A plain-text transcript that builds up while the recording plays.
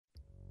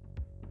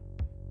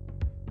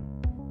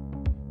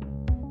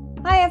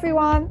Hi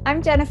everyone,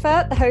 I'm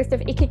Jennifer, the host of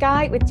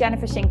Ikigai with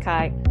Jennifer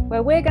Shinkai,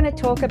 where we're going to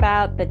talk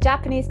about the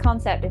Japanese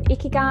concept of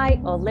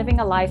Ikigai, or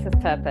living a life of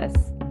purpose.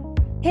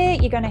 Here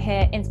you're going to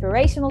hear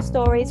inspirational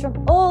stories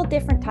from all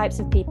different types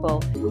of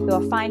people who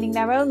are finding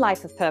their own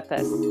life of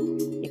purpose.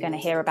 You're going to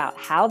hear about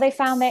how they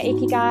found their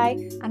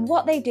Ikigai and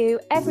what they do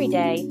every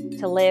day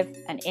to live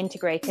an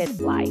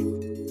integrated life.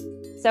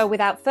 So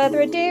without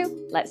further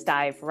ado, let's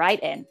dive right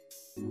in.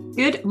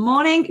 Good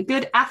morning,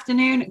 good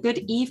afternoon, good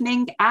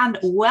evening, and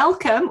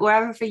welcome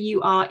wherever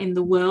you are in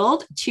the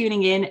world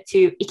tuning in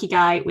to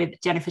Ikigai with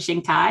Jennifer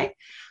Shinkai.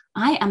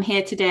 I am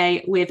here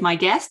today with my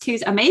guest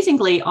who's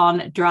amazingly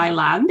on dry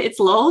land. It's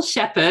Lowell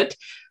Shepherd.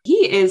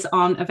 He is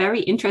on a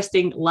very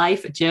interesting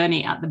life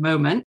journey at the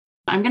moment.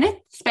 I'm going to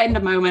spend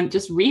a moment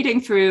just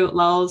reading through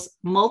Lowell's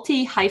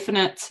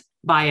multi-hyphenate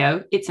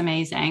bio. It's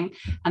amazing.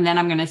 And then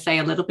I'm going to say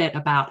a little bit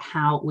about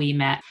how we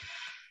met.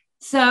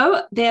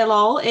 So, dear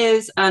Lowell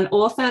is an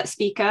author,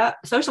 speaker,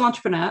 social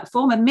entrepreneur,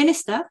 former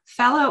minister,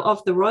 fellow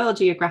of the Royal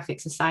Geographic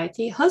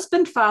Society,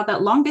 husband, father,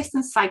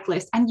 long-distance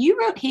cyclist, and you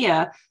wrote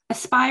here,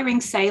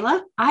 aspiring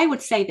sailor. I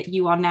would say that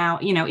you are now,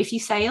 if you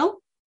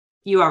sail,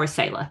 you are a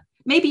sailor.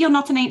 Maybe you're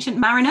not an ancient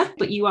mariner,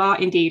 but you are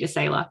indeed a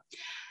sailor.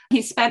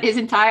 He spent his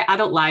entire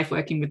adult life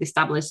working with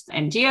established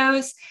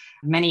NGOs,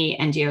 many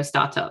NGO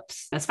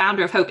startups. As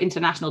founder of Hope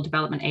International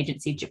Development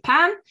Agency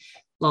Japan,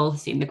 Lowell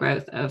has seen the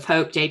growth of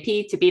Hope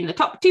JP to be in the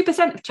top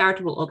 2% of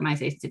charitable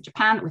organizations in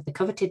Japan with the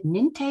coveted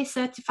Ninte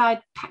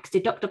certified tax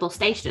deductible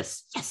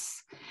status.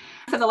 Yes.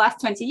 For the last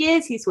 20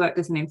 years, he's worked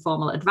as an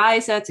informal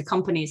advisor to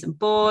companies and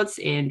boards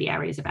in the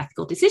areas of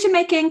ethical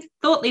decision-making,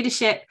 thought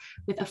leadership,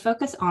 with a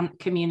focus on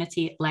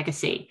community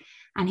legacy.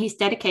 And he's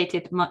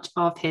dedicated much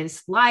of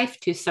his life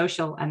to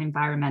social and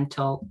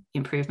environmental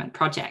improvement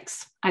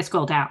projects. I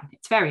scroll down.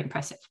 It's very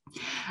impressive.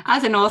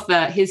 As an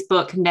author, his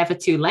book, Never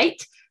Too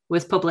Late,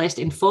 was published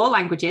in 4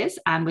 languages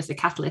and was the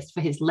catalyst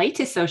for his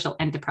latest social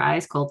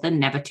enterprise called the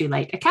Never Too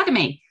Late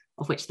Academy,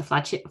 of which the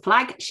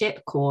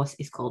flagship course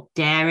is called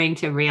Daring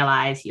to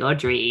Realize Your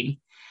Dream.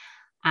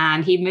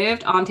 And he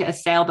moved onto a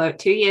sailboat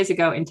 2 years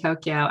ago in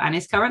Tokyo and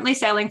is currently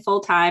sailing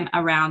full-time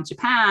around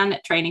Japan,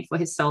 training for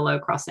his solo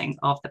crossing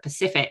of the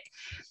Pacific.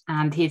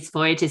 And his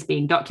voyage is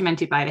being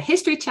documented by the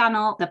History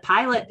Channel. The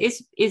pilot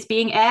is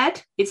being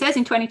aired. It says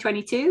in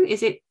 2022.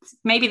 Is it?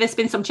 Maybe there's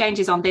been some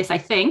changes on this, I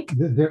think.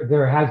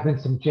 There has been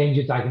some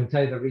changes. I can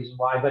tell you the reason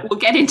why, but we'll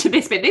get into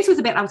this bit. This was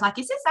a bit, I was like,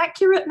 is this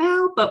accurate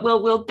now? But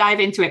we'll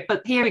dive into it.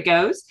 But here it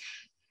goes.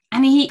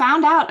 And he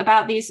found out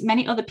about these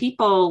many other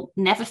people,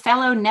 never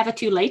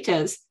too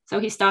laters. So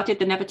he started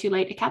the Never Too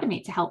Late Academy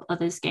to help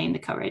others gain the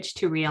courage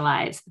to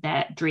realize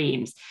their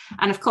dreams.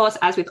 And of course,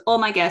 as with all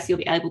my guests, you'll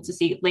be able to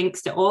see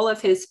links to all of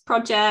his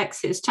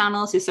projects, his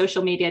channels, his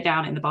social media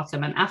down in the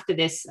bottom. And after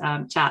this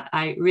chat,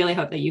 I really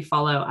hope that you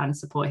follow and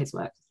support his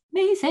work.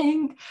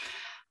 Amazing.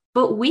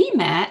 But we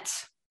met,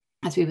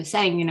 as we were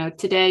saying,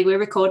 today we're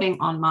recording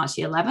on March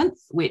the 11th,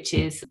 which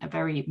is a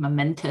very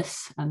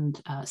momentous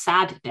and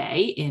sad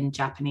day in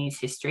Japanese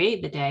history,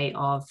 the day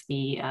of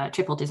the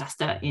triple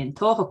disaster in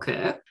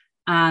Tohoku.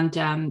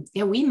 And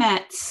we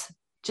met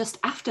just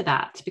after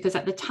that, because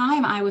at the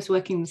time I was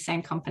working in the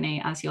same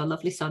company as your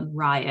lovely son,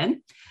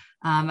 Ryan.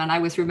 And I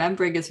was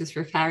remembering as I was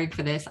preparing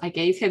for this, I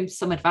gave him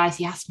some advice.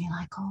 He asked me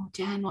like, oh,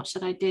 Jen, what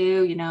should I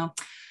do?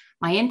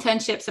 My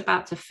internship's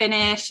about to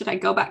finish. Should I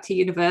go back to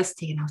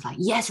university? And I was like,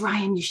 yes,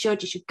 Ryan, you should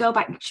go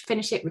back and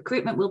finish it.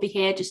 Recruitment will be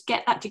here. Just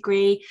get that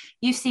degree.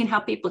 You've seen how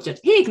people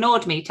he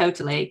ignored me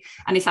totally.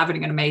 And he's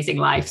having an amazing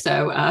life.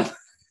 So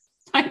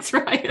thanks,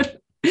 Ryan.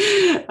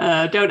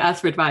 Don't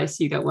ask for advice.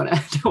 You don't want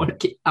to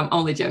keep, I'm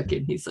only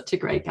joking. He's such a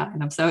great guy.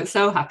 And I'm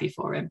so happy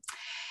for him.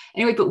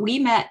 Anyway, but we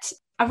met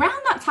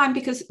around that time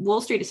because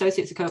Wall Street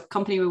Associates, a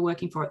company we were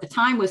working for at the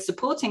time, was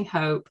supporting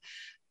Hope.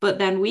 But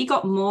then we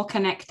got more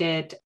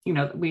connected.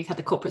 We had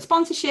the corporate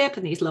sponsorship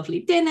and these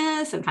lovely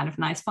dinners and kind of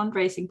nice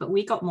fundraising, but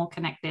we got more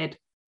connected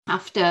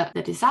after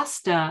the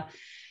disaster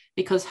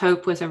because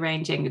Hope was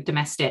arranging a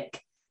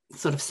domestic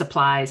sort of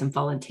supplies and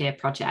volunteer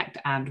project.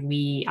 And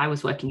I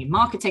was working in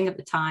marketing at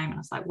the time. And I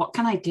was like, what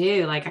can I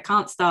do? Like, I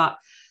can't start,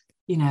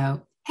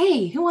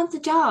 hey, who wants a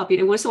job?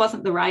 It just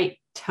wasn't the right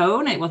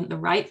tone. It wasn't the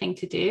right thing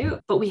to do.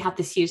 But we had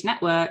this huge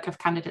network of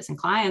candidates and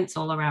clients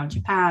all around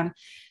Japan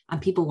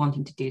and people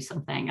wanting to do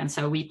something. And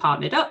so we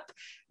partnered up.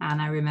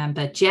 And I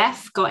remember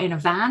Jeff got in a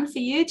van for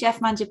you. Jeff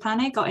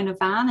Manjapane got in a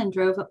van and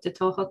drove up to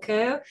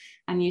Tohoku,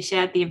 and you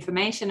shared the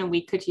information, and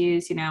we could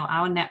use,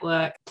 our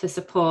network to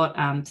support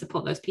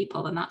those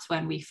people. And that's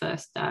when we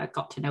first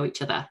got to know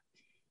each other,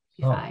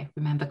 if I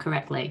remember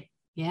correctly.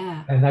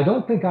 Yeah. And I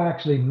don't think I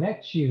actually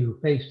met you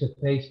face to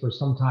face for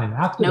some time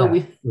after that.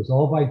 It was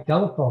all by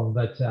telephone,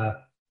 but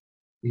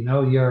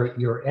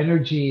your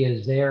energy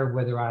is there,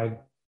 whether I'm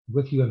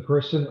with you in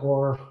person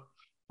or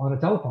on a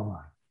telephone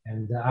line.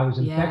 And I was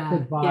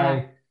infected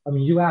by,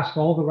 you asked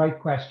all the right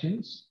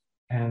questions,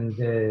 and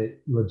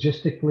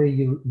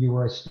logistically you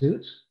were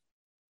astute,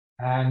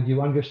 and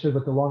you understood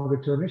what the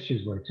longer term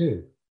issues were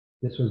too.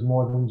 This was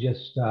more than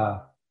just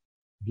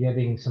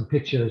getting some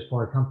pictures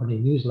for a company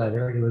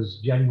newsletter. It was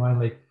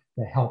genuinely,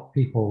 to help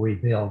people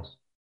rebuild.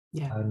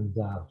 Yeah. And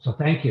so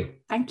thank you.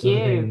 Thank you.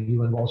 Everything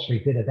you and Wall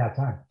Street did at that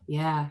time.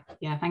 Yeah.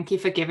 Yeah. Thank you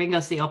for giving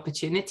us the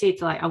opportunity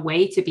to, like, a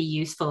way to be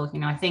useful.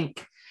 I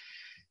think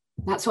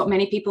that's what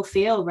many people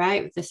feel,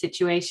 right? With the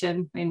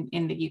situation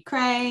in the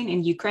Ukraine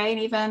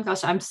even.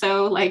 Gosh, I'm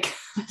so like,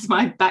 that's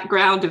my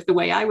background of the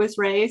way I was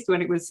raised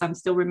when I'm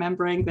still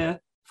remembering the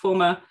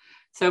former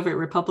Soviet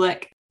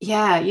Republic.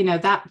 Yeah,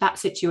 that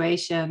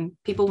situation,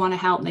 people want to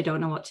help and they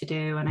don't know what to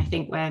do. And I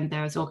think when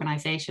there's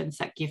organizations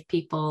that give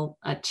people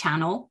a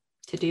channel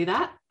to do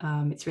that,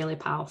 it's really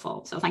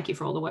powerful. So thank you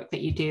for all the work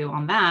that you do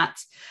on that.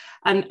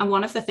 And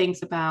one of the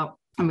things I'm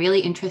really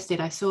interested,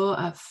 I saw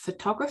a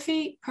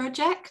photography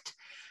project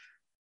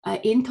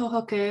in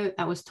Tohoku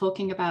that was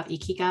talking about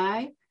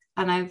Ikigai.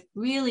 And I'm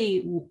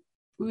really,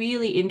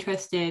 really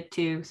interested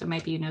to, so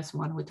maybe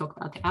someone will talk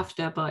about it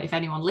after, but if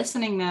anyone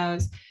listening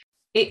knows,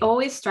 it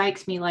always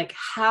strikes me like,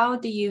 how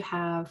do you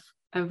have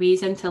a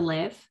reason to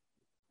live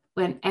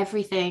when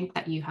everything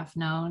that you have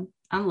known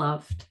and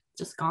loved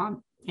just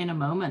gone in a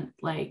moment?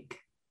 Like,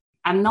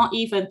 and not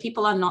even,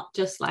 people are not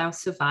just now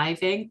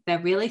surviving,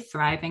 they're really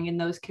thriving in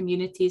those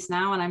communities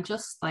now. And I'm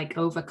just like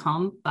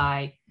overcome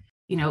by,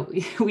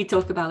 we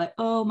talk about like,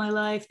 oh, my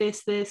life,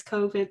 this,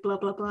 COVID, blah,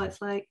 blah, blah.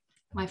 It's like,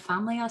 my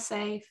family are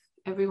safe.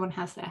 Everyone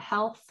has their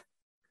health.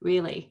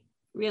 Really,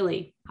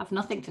 really have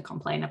nothing to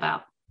complain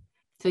about.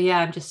 So yeah,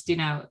 I'm just,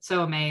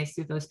 so amazed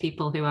with those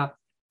people who have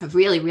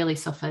really, really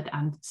suffered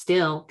and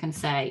still can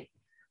say,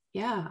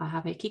 yeah, I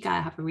have Ikigai, I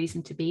have a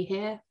reason to be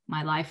here.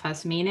 My life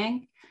has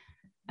meaning.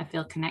 I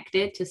feel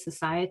connected to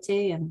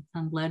society and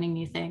learning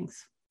new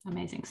things.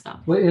 Amazing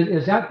stuff. Well,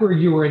 is that where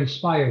you were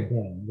inspired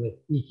then with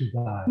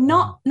Ikigai?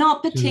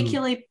 Not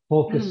particularly.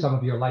 Focus some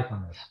of your life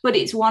on this. But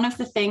it's one of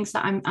the things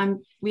that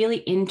I'm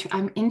really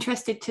I'm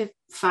interested to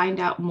find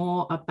out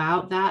more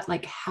about that,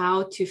 like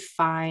how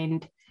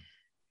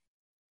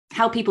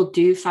people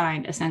do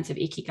find a sense of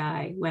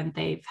Ikigai when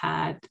they've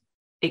had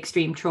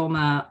extreme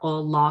trauma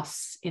or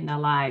loss in their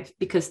lives,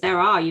 because there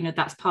are,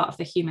 that's part of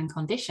the human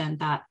condition,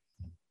 that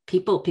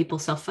people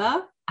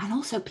suffer, and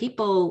also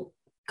people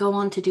go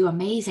on to do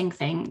amazing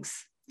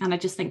things. And I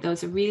just think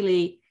those are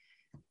really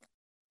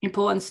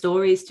important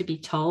stories to be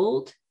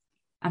told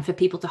and for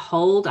people to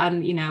hold.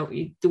 And,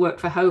 the work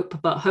for hope,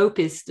 but hope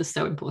is just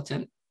so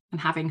important, and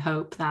having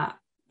hope that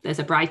there's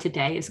a brighter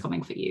day is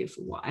coming for you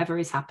for whatever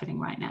is happening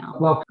right now.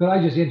 Well, could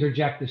I just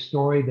interject a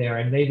story there?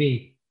 And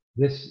maybe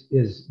this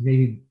is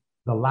maybe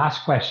the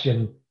last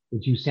question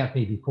that you sent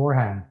me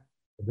beforehand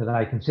that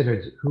I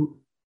considered,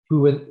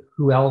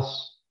 who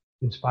else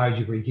inspired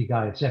you for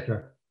Ikigai,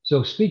 etc.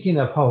 So speaking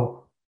of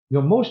hope,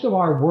 most of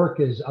our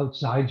work is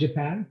outside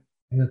Japan.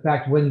 And in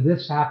fact, when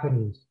this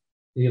happened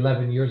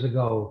 11 years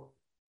ago,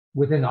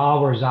 within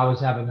hours, I was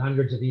having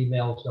hundreds of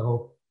emails to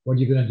Hope, what are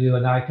you going to do?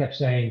 And I kept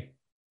saying,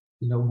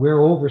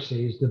 we're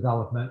overseas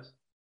development.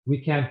 We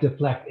can't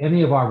deflect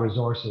any of our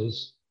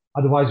resources.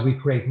 Otherwise, we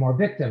create more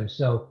victims.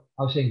 So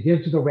I was saying,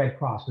 give to the Red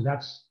Cross, because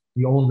that's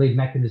the only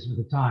mechanism at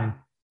the time.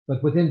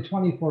 But within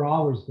 24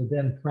 hours, the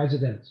then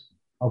president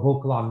of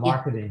Oaklawn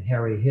Marketing,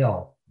 Harry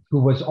Hill, who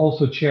was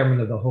also chairman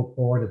of the Hope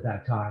Board at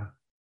that time,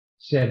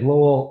 said,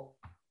 Lowell,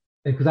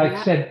 because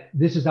I said,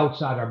 this is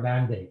outside our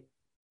mandate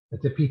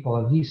to people.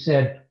 And he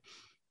said,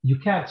 you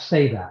can't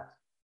say that,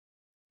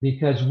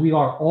 because we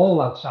are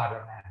all outside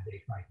our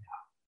mandate right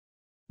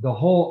now. The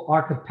whole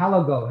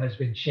archipelago has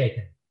been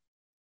shaken,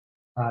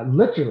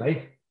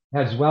 literally,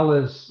 as well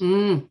as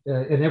in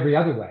every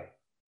other way.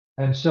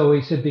 And so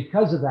he said,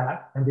 because of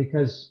that, and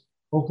because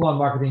Oaklawn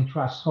Marketing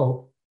trusts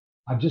Hope,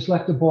 I've just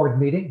left a board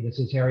meeting. This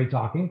is Harry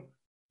talking.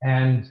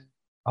 And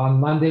on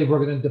Monday,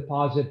 we're going to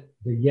deposit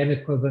the yen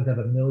equivalent of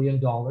 $1 million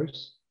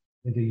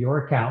into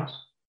your account.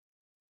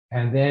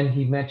 And then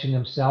he mentioned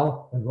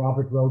himself and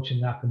Robert Roach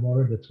and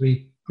Nakamura, the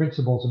three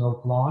principals in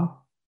Oaklawn.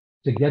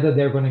 Together,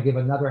 they're going to give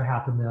another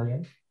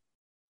 $500,000.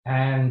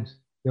 And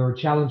they were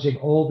challenging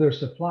all their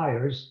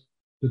suppliers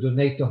to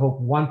donate to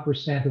Hope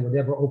 1% of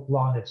whatever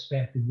Oaklawn had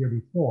spent the year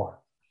before.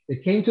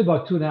 It came to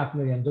about $2.5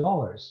 million,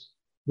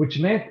 which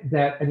meant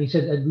that, and he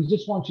said, and we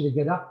just want you to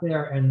get up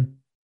there and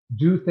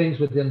do things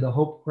within the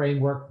Hope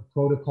framework,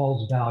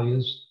 protocols,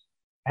 values.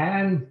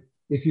 And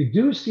if you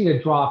do see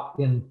a drop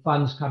in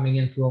funds coming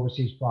in for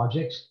overseas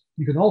projects,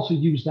 you can also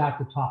use that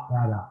to top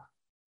that up.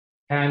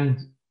 And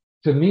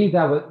to me,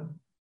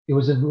 it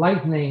was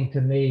enlightening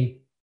to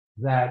me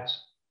that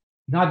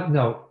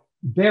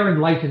they're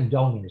enlightened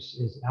donors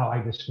is how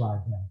I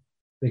describe them,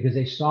 because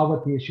they saw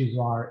what the issues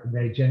are and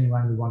they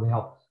genuinely want to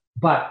help.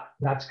 But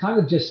that's kind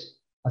of just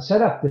a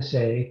setup to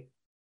say,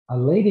 a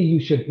lady you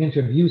should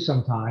interview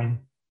sometime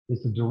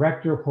is the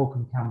director of Hope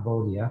in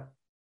Cambodia,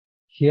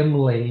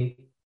 Kim Lee.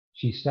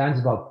 She stands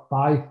about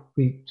 5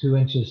 feet 2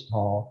 inches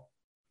tall.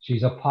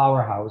 She's a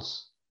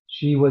powerhouse.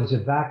 She was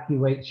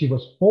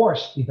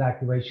forced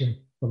evacuation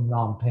from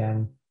Phnom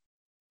Penh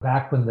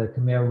back when the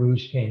Khmer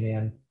Rouge came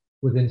in.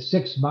 Within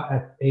 6 months,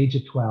 at the age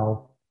of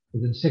 12,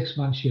 within 6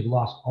 months, she had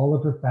lost all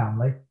of her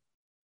family.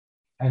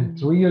 And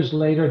 3 years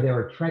later, they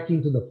were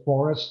trekking to the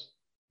forest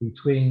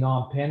between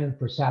Phnom Penh and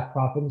Phra Sap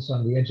Province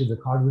on the edge of the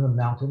Cardamom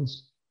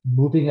Mountains.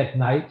 moving at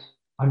night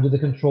under the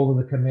control of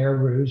the Khmer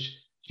Rouge.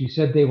 She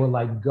said they were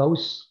like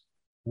ghosts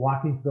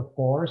walking through the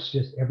forest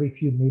just every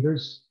few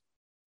meters.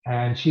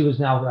 And she was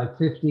now like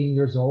 15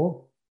 years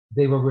old.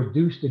 They were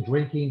reduced to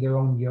drinking their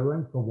own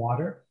urine for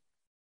water.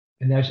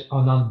 And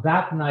on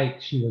that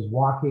night, she was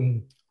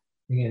walking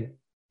in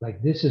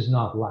like, this is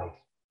not life.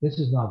 This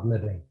is not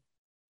living.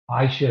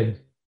 I should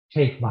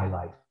take my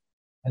life.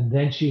 And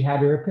then she had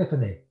her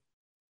epiphany.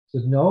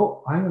 Said,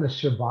 no, I'm going to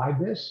survive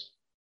this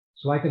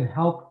so I can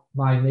help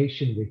my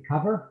nation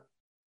recover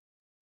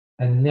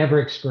and never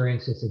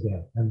experience this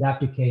again. And that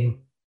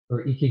became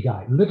her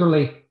ikigai.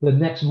 Literally the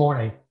next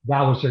morning,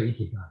 that was her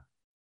ikigai.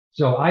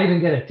 So I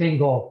even get a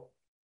tingle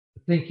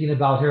thinking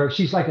about her.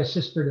 She's like a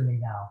sister to me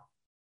now.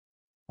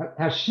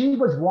 As she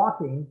was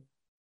walking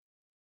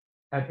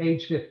at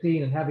age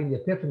 15 and having the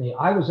epiphany,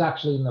 I was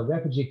actually in the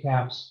refugee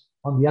camps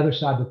on the other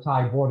side of the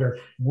Thai border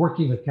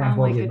working with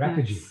Cambodian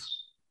refugees.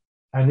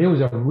 And it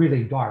was a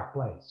really dark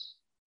place.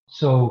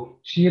 So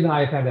she and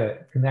I have had a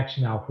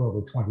connection now for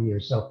over 20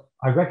 years. So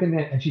I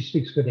recommend, and she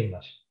speaks good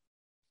English,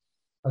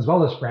 as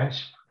well as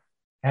French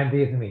and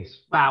Vietnamese.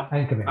 Wow.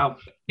 And Khmer. Wow.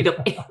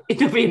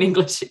 It'll be an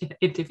English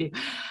interview.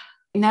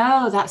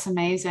 No, that's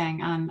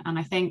amazing. And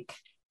I think,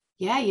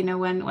 yeah, you know,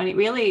 when it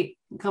really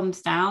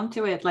comes down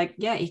to it, like,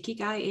 yeah,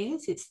 ikigai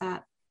it's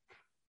that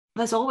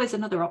there's always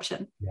another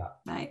option. Yeah.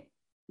 Right.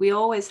 We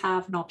always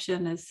have an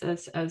option as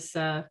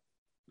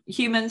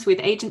humans with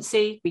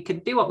agency. We can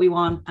do what we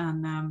want.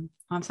 And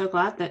I'm so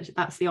glad that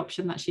that's the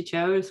option that she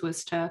chose,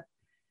 was to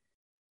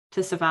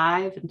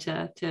survive and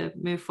to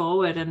move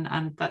forward.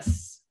 And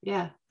that's,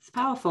 yeah, it's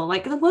powerful.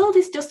 Like, the world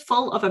is just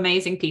full of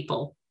amazing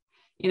people.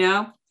 You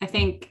know, I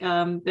think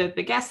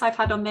the guests I've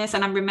had on this,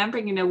 and I'm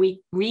remembering, you know,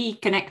 we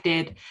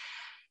reconnected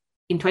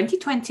in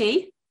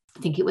 2020. I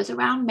think it was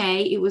around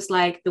May. It was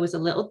like there was a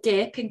little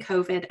dip in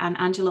COVID, and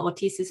Angela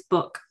Ortiz's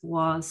book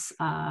was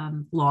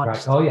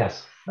launched. Right. Oh,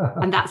 yes.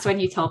 And that's when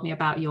you told me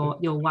about your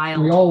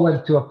wild. We all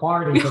went to a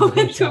party. We all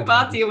went to a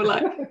party and we're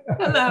like,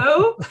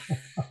 hello,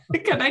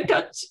 can I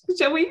touch?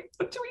 Shall we?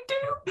 What do we do?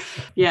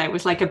 Yeah, it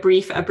was like a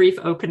brief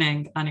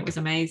opening, and it was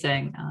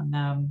amazing. And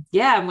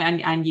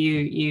and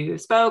you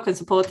spoke and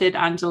supported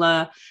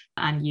Angela,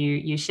 and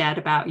you shared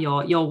about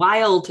your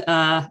wild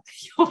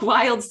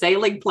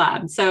sailing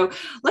plan. So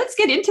let's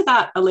get into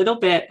that a little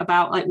bit,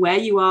 about like where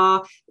you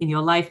are in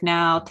your life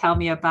now. Tell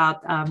me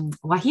about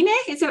Wahine.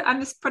 Is it?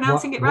 I'm just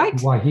pronouncing it right.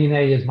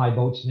 Wahine is my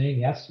boat's name.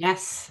 Yes.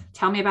 Yes.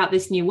 Tell me about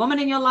this new woman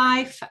in your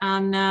life,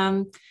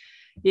 and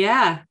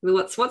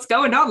what's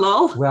going on,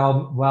 Lol?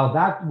 Well,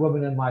 that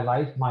woman in my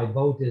life, my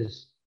boat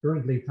is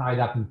currently tied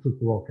up in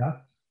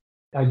Fukuoka.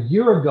 A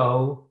year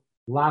ago,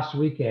 last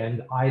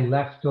weekend, I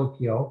left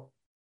Tokyo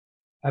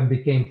and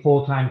became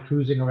full-time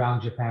cruising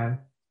around Japan,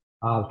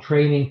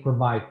 training for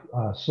my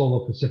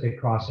solo Pacific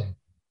crossing.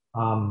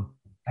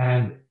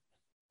 And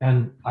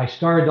I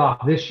started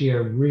off this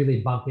year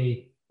really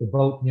bumpy. The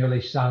boat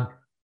nearly sunk,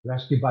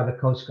 rescued by the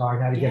Coast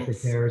Guard, had to get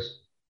repairs.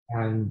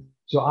 And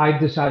so I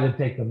decided to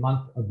take the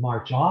month of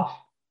March off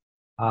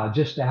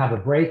just to have a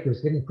break. It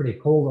was getting pretty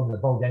cold on the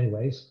boat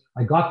anyways.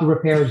 I got the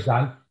repairs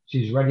done.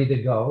 She's ready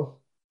to go.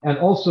 And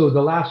also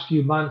the last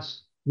few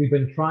months, we've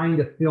been trying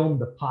to film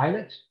the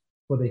pilot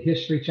for the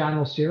History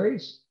Channel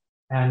series.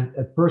 And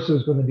at first it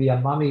was going to be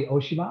Amami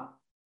Oshima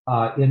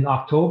in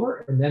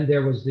October. And then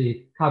there was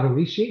the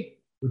Kadorishi,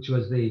 which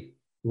was the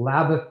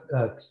lava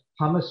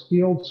pumice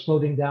fields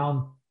floating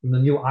down from the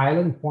new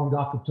island formed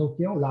off of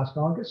Tokyo last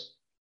August.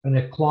 And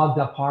it clogged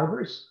up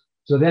harbors.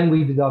 So then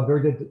we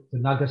diverted to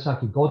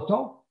Nagasaki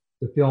Goto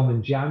to film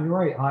in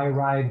January. I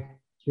arrived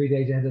 3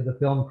 days into the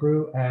film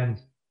crew, and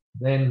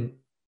then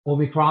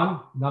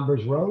Omicron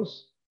numbers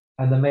rose,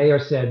 and the mayor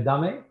said,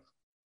 "Dame."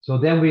 So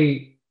then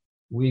we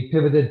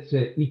pivoted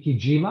to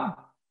Ikijima.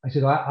 I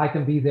said, I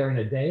can be there in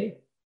a day,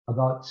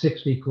 about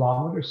 60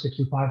 kilometers,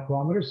 65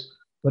 kilometers.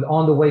 But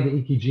on the way to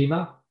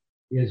Ikijima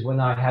is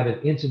when I had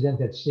an incident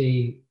at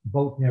sea,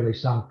 boat nearly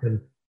sunk, and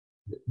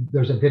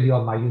there's a video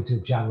on my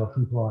YouTube channel if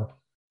people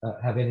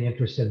have any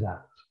interest in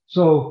that.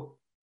 So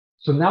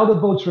now the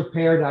boat's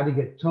repaired. I had to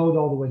get towed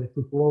all the way to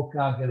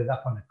Fukuoka, get it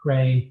up on a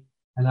crane,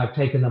 and I've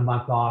taken a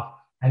month off.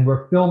 And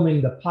we're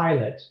filming the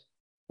pilot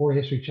for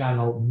History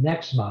Channel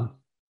next month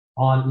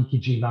on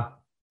Ikijima,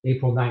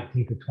 April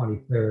 19th to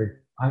 23rd.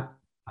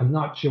 I'm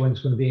not sure when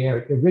it's going to be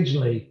aired.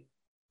 Originally,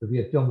 if we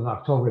had filmed in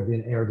October, it had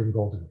been aired in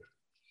Golden Week.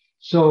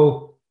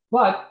 So,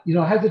 but, you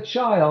know, as a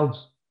child,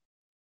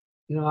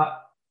 you know,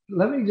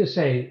 let me just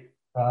say,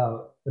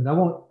 and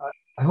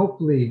I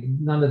hopefully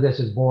none of this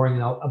is boring,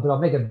 but I'll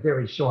make it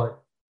very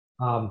short.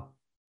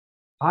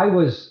 I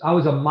was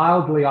a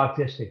mildly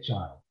autistic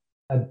child.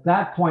 At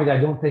that point, I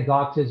don't think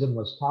autism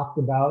was talked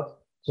about.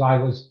 So I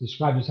was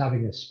described as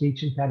having a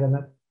speech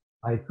impediment.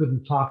 I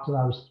couldn't talk till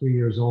I was 3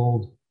 years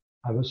old.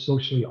 I was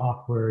socially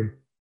awkward.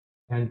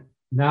 And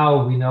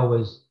now we know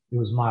it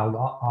was mild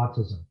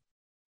autism.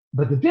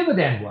 But the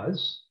dividend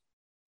was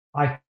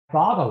I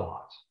thought a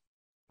lot.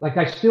 Like,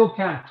 I still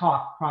can't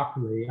talk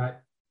properly.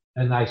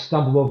 And I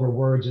stumble over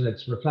words, and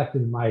it's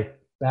reflected in my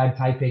bad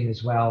typing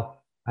as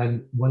well.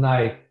 And when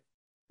I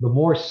the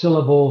more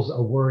syllables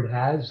a word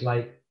has,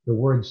 like the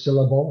word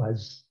syllable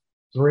has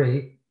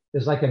 3,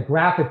 is like a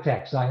graphic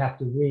text I have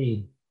to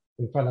read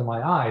in front of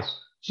my eyes.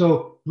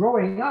 So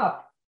growing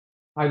up,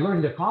 I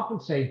learned to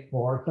compensate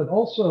for it, but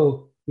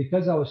also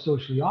because I was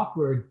socially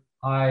awkward,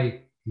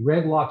 I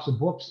read lots of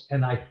books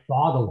and I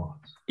thought a lot.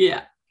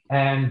 Yeah.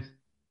 And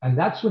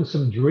that's when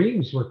some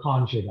dreams were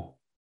conjured up.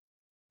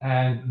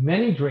 And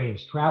many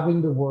dreams,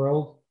 traveling the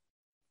world,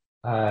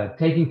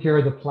 taking care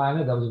of the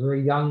planet. I was a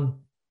very young,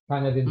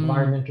 kind of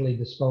environmentally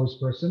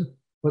disposed person,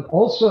 but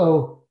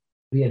also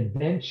the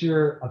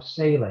adventure of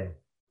sailing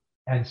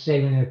and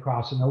sailing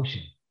across an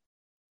ocean.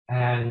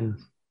 And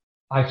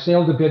I've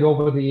sailed a bit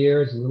over the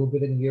years, a little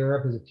bit in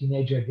Europe. As a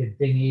teenager, I did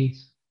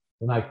dinghies.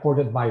 When I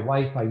courted my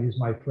wife, I used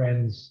my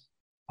friend's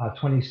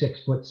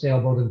 26-foot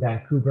sailboat in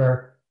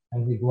Vancouver,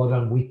 and we'd go out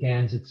on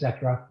weekends,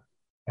 etc.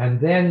 And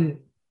then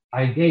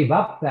I gave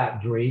up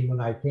that dream when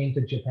I came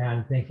to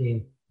Japan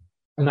thinking,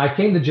 and I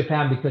came to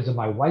Japan because of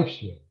my wife's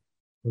dream.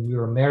 When we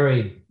were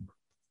married,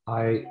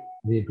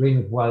 the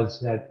agreement was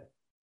that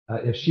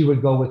if she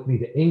would go with me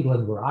to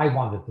England, where I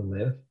wanted to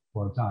live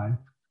for a time,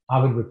 I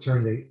would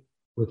return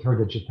with her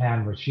to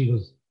Japan, where she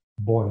was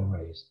born and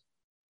raised.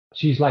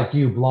 She's like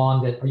you,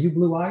 blonde. Are you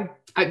blue-eyed?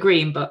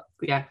 Green, but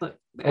yeah.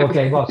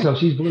 Okay, well, so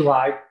she's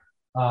blue-eyed.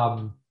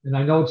 And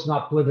I know it's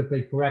not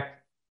politically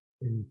correct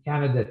in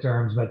Canada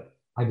terms, but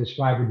I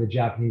describe her to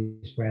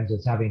Japanese friends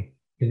as having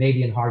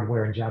Canadian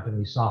hardware and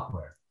Japanese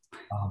software.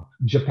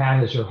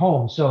 Japan is her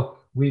home. So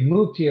we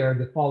moved here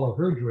to follow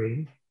her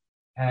dream.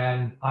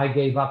 And I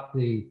gave up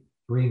the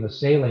dream of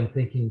sailing,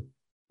 thinking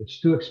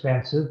it's too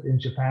expensive in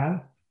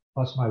Japan.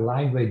 Plus my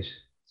language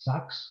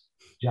sucks,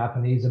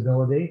 Japanese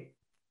ability.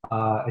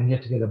 And you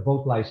have to get a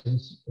boat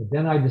license. But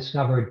then I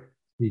discovered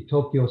the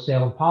Tokyo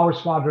Sail and Power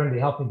Squadron. They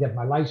helped me get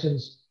my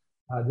license.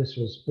 This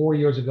was 4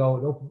 years ago.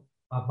 It opened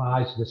up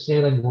my eyes to the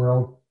sailing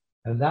world.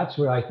 And that's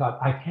where I thought,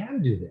 I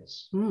can do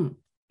this.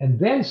 And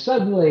then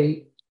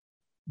suddenly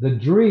the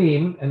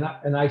dream,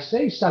 and I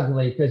say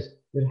suddenly because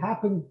it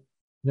happened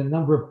in a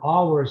number of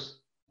hours,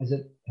 as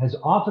it has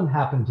often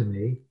happened to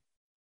me,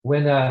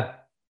 when a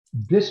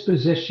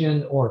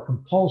disposition or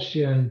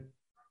compulsion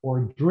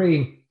or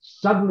dream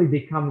suddenly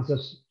becomes a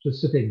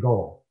specific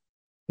goal.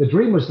 The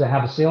dream was to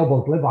have a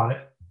sailboat, live on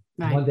it,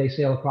 right, one day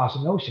sail across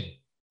an ocean.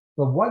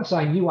 But once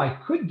I knew I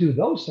could do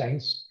those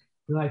things,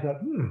 then I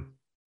thought,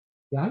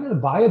 yeah, I'm going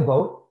to buy a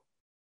boat.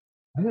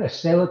 I'm going to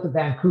sail it to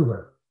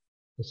Vancouver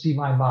to see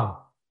my mom.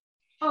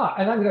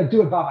 And I'm going to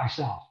do it by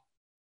myself.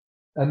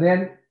 And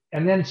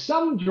then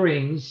some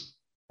dreams,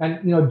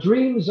 and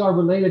dreams are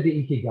related to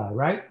Ikigai,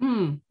 right?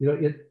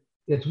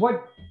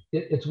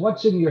 It's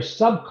what's in your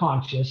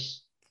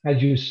subconscious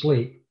as you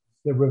sleep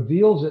that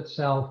reveals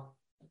itself.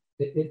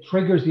 It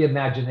triggers the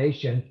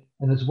imagination,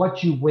 and it's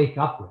what you wake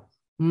up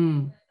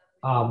with.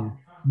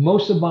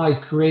 Most of my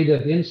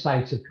creative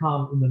insights have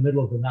come in the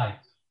middle of the night,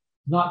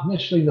 not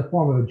necessarily in the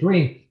form of a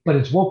dream, but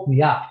it's woke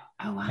me up.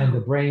 Oh, wow. And the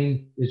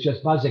brain is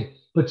just buzzing.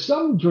 But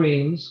some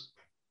dreams,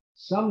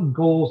 some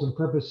goals and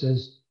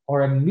purposes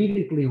are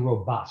immediately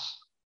robust.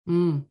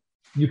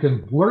 You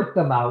can blurt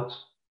them out.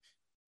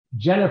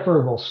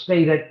 Jennifer will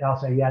state it. I'll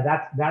say,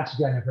 yeah, that's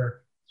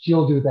Jennifer.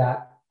 She'll do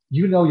that.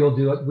 You know you'll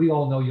do it. We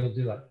all know you'll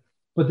do it.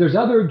 But there's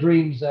other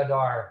dreams that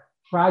are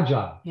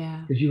fragile.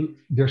 Yeah. Because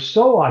they're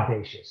so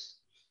audacious.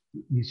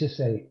 You just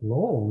say,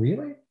 "Whoa,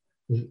 really?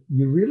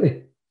 You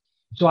really?"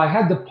 So I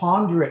had to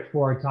ponder it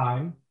for a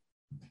time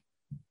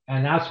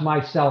and ask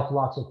myself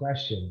lots of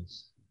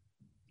questions.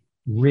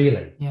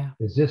 Really? Yeah.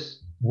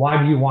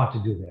 Why do you want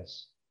to do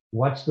this?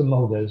 What's the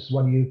motives?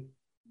 What do you,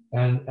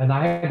 and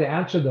I had to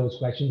answer those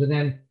questions. And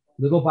then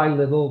little by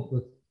little,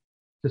 with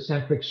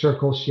concentric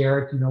circles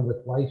shared,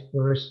 with wife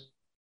first,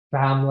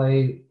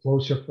 family,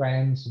 closer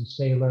friends and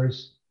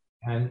sailors,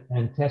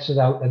 and test it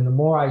out. And the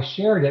more I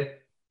shared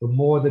it, the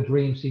more the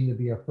dream seemed to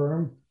be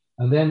affirmed.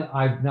 And then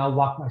I've now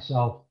locked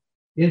myself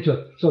into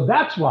it. So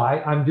that's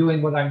why I'm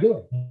doing what I'm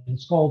doing.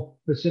 It's called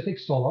Pacific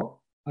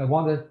Solo. I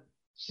want to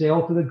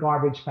sail to the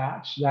garbage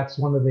patch. That's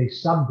one of the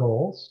sub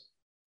goals,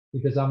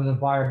 because I'm an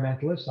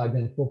environmentalist. I've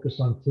been focused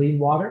on clean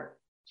water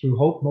through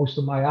Hope most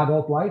of my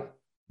adult life.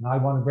 And I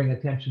want to bring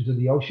attention to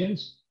the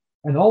oceans.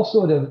 And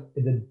also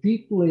at a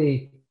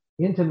deeply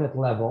intimate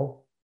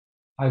level,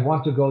 I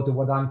want to go to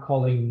what I'm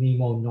calling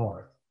Nemo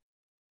North.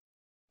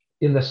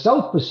 In the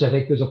South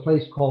Pacific, there's a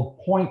place called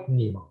Point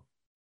Nemo.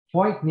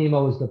 Point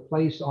Nemo is the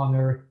place on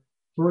Earth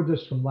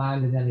furthest from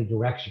land in any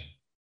direction.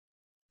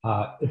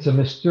 It's a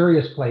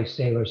mysterious place,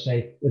 sailors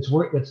say. It's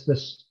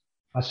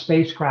a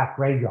spacecraft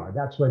graveyard.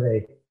 That's where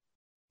they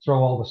throw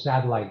all the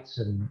satellites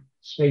and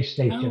space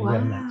station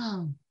remnants,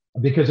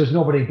 because there's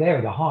nobody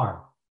there to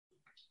harm.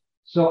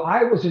 So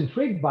I was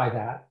intrigued by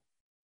that.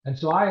 And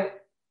so I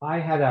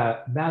had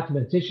a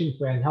mathematician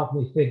friend help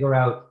me figure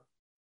out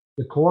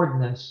the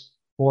coordinates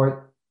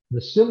for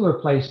the similar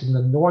place in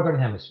the Northern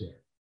Hemisphere.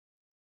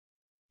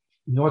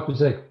 North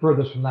Pacific,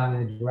 furthest from land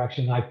in any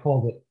direction. I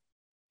called it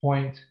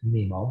Point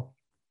Nemo.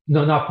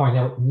 No, not Point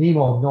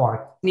Nemo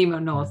North. Nemo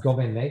North.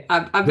 Gobind.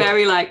 I'm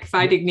very like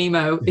Finding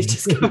Nemo. It's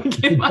just going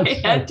in my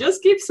head.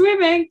 Just keep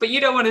swimming, but you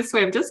don't want to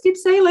swim. Just keep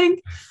sailing.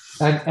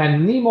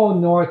 And Nemo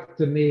North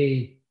to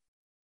me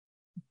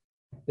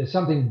is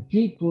something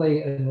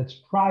deeply, and it's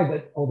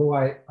private, although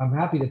I'm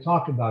happy to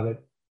talk about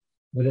it,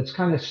 but it's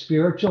kind of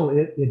spiritual.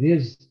 It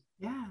is,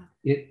 yeah.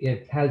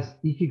 It has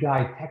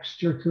Ikigai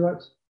texture to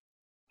it.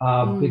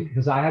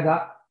 Because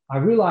I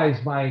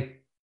realized my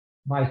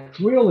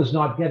thrill is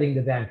not getting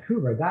to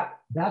Vancouver.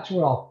 That's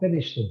where I'll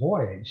finish the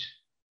voyage.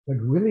 But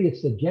really,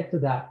 it's to get to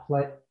that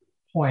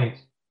point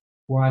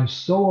where I'm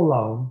so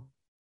alone,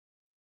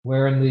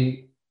 where in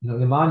the,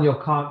 Immanuel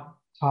Kant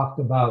talked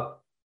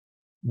about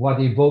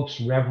what evokes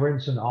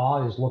reverence and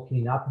awe is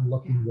looking up and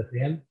looking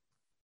within.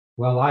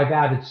 Well, I've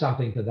added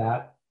something to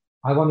that.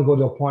 I want to go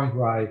to a point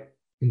where I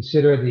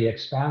consider the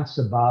expanse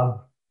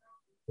above,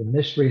 the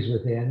mysteries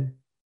within,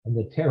 and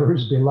the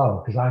terrors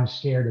below, because I'm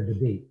scared of the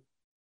deep.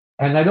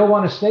 And I don't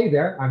want to stay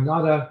there. I'm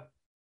not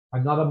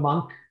a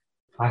monk.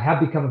 I have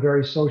become a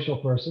very social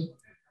person.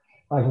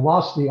 I've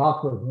lost the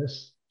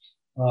awkwardness,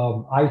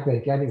 I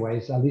think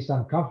anyways, at least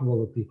I'm comfortable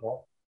with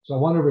people. So I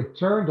want to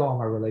return to all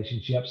my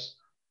relationships.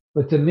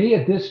 But to me,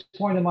 at this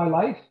point in my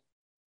life,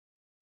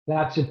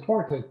 that's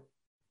important.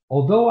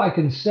 Although I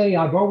can say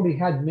I've already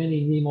had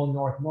many Nemo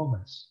North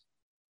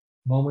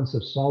moments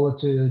of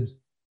solitude,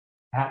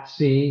 at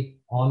sea,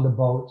 on the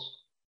boat,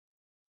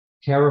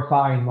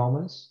 terrifying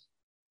moments.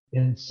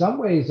 In some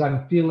ways,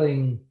 I'm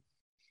feeling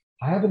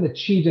I haven't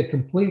achieved it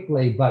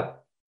completely,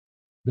 but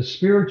the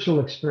spiritual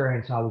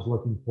experience I was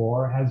looking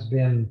for has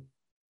been,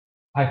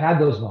 I've had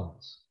those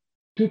moments.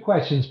 Two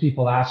questions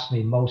people ask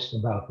me most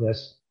about this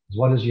is,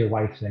 what does your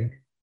wife think?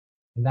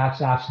 And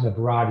that's asked in a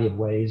variety of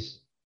ways.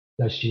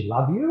 Does she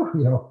love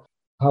you?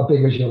 How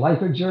big is your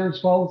life insurance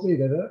policy?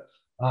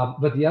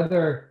 But the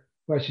other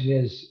question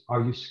is,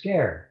 are you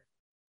scared?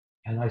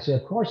 And I say,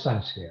 of course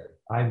I'm scared.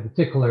 I have a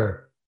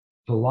particular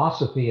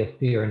philosophy of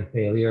fear and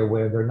failure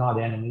where they're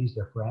not enemies,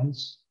 they're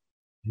friends.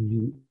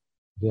 And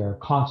they're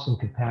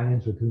constant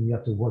companions with whom you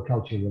have to work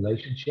out your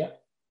relationship.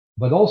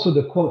 But also,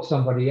 to quote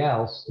somebody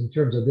else, in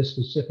terms of this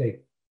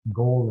specific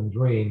goal and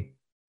dream,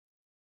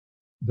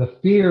 the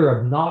fear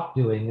of not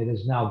doing it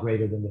is now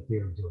greater than the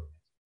fear of doing it.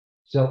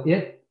 So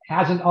it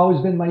hasn't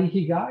always been my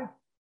Ikigai,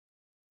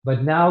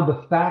 but now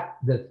the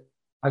fact that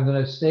I'm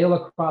going to sail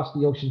across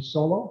the ocean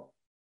solo,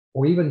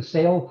 or even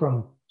sail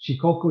from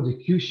Shikoku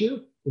to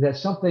Kyushu,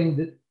 that's something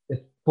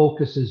that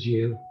focuses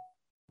you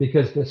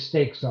because the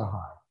stakes are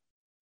high.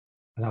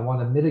 And I want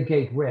to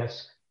mitigate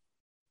risk,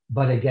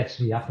 but it gets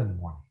me up in the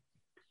morning.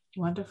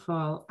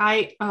 Wonderful.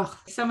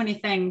 So many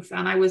things.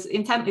 And I was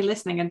intently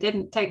listening and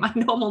didn't take my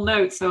normal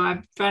notes. So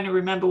I'm trying to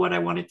remember what I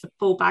wanted to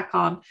pull back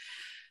on.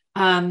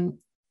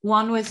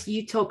 One was,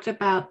 you talked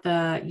about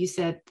you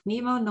said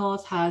Nemo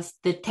North has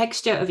the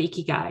texture of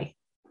Ikigai.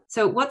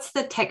 So what's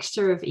the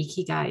texture of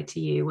Ikigai to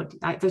you?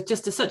 There's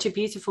just such a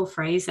beautiful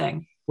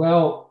phrasing.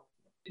 Well,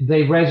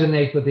 they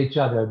resonate with each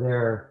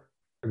other.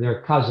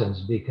 They're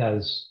cousins,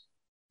 because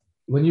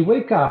when you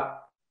wake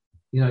up,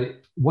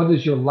 what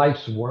is your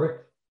life's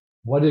worth?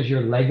 What is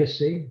your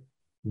legacy?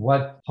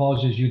 What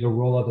causes you to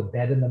roll out of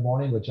bed in the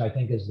morning, which I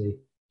think is the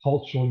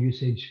cultural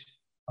usage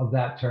of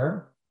that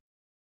term?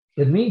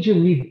 It means you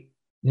need,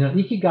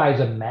 Ikigai is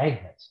a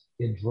magnet.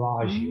 It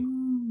draws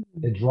you.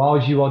 It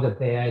draws you out of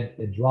bed.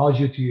 It draws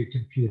you to your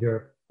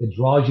computer. It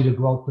draws you to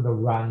go out for the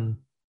run,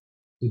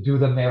 to do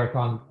the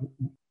marathon.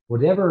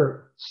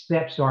 Whatever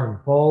steps are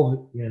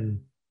involved in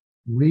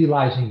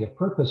realizing your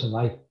purpose in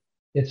life,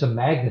 it's a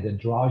magnet. It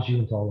draws you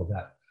into all of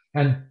that.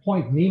 And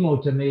Point Nemo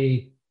to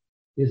me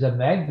is a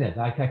magnet.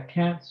 I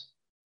can't,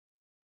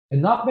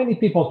 and not many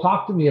people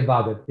talk to me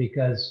about it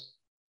because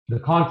the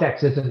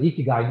context isn't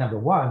Ikigai, number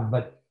one,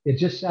 but it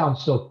just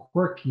sounds so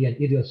quirky and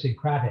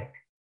idiosyncratic,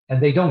 and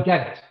they don't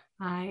get it.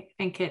 I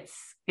think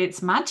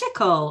it's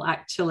magical,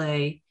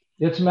 actually.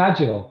 It's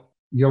magical.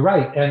 You're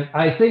right. And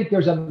I think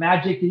there's a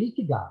magic in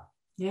Ikigai.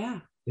 Yeah.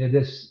 It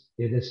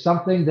is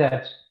something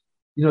that,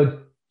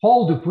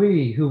 Paul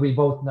Dupuis, who we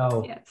both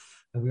know, yes,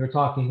 and we were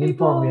talking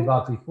informally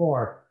about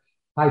before.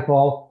 Hi,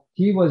 Paul.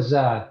 He was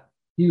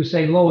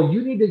saying, Lowell,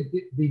 you need to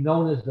be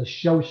known as the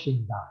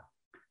Shoshin guy.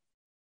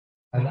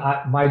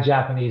 And my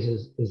Japanese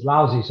is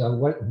lousy, so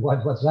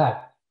what's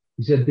that?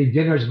 He said,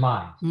 beginner's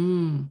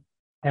mind.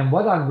 And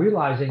what I'm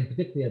realizing,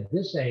 particularly at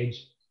this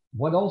age,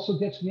 what also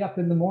gets me up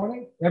in the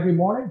morning, every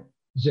morning,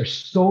 is there's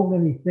so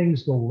many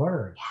things to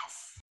learn.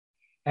 Yes.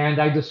 And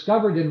I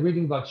discovered in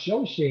reading about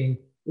Shoshin,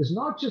 is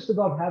not just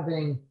about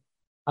having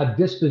a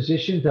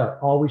disposition to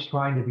always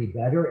trying to be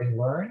better and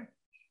learn,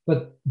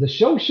 but the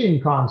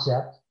Shoshin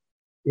concept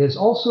is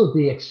also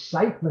the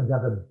excitement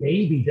of a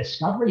baby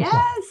discovering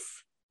something,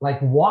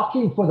 like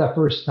walking for the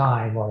first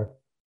time,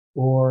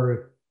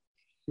 or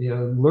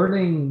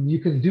learning you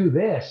can do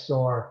this,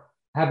 or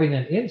having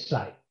an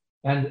insight.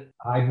 And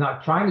I'm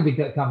not trying to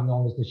become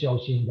known as the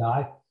Shoshin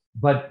guy,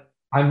 but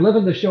I'm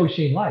living the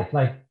Shoshin life.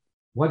 Like,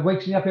 what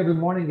wakes me up every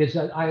morning is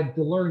that I have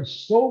to learn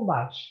so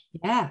much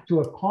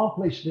to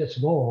accomplish this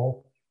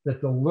goal.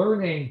 that the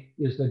learning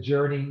is the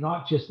journey,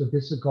 not just the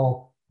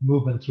physical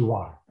movement through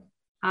water.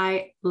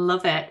 I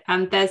love it.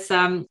 And there's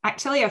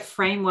actually a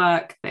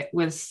framework that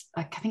was,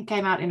 I think,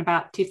 came out in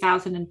about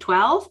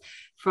 2012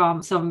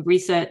 from some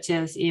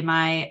researchers,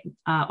 Imai,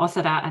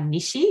 Osada, and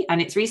Nishi.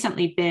 And it's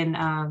recently been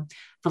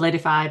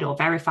validified or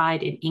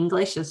verified in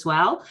English as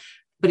well.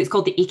 But it's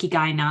called the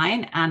Ikigai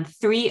 9. And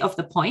 3 of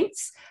the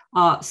points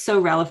are so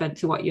relevant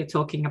to what you're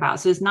talking about.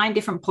 So there's 9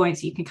 different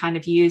points you can kind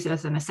of use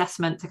as an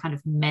assessment to kind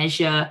of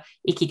measure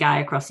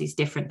Ikigai across these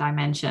different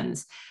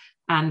dimensions.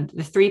 And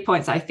the 3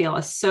 points I feel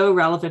are so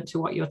relevant to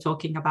what you're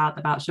talking about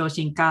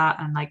Shoshinka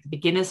and like the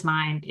beginner's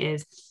mind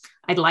is,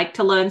 I'd like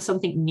to learn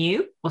something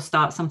new or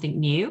start something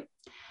new.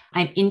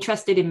 I'm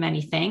interested in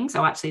many things.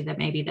 Oh, actually,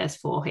 there's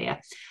 4 here.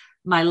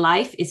 My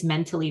life is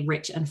mentally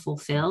rich and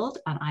fulfilled,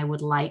 and I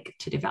would like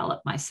to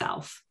develop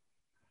myself.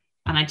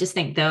 And I just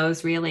think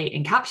those really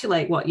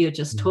encapsulate what you're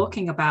just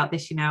talking about.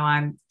 This, here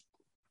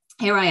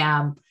I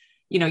am.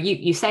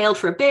 You sailed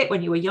for a bit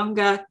when you were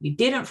younger, you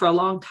didn't for a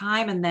long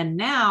time. And then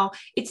now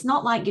it's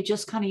not like you're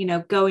just kind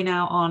of, going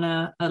out on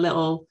a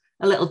little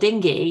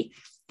dinghy.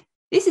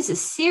 This is a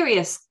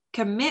serious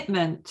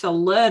commitment to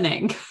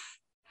learning.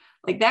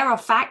 Like there are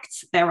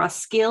facts, there are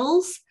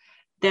skills,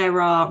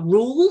 there are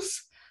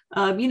rules.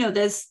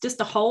 There's just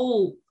a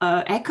whole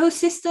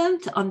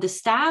ecosystem to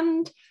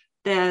understand.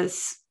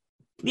 There's,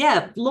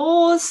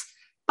 laws,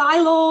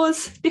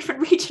 bylaws,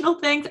 different regional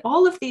things,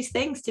 all of these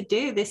things to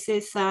do. This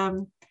is,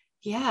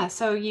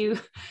 so you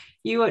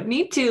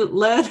need to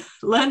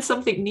learn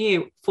something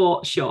new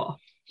for sure.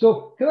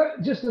 So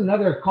just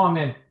another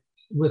comment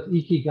with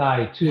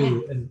Ikigai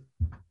too, and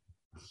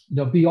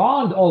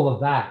beyond all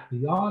of that,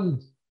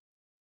 beyond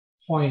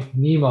Point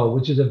Nemo,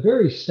 which is a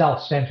very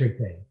self-centered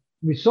thing.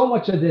 I mean, so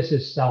much of this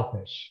is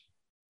selfish.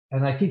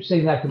 And I keep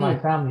saying that to my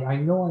family. I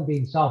know I'm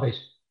being selfish.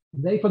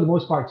 They, for the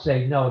most part,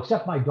 say no,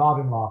 except my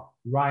daughter-in-law,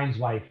 Ryan's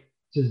wife,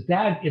 says,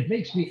 Dad, it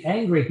makes me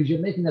angry because you're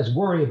making us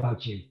worry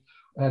about you.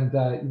 And,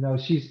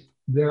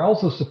 they're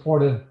also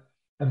supportive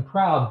and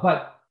proud.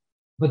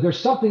 But there's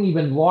something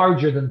even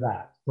larger than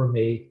that for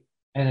me.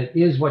 And it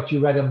is what you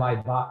read in my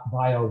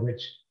bio,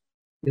 which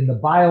in the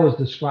bio is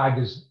described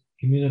as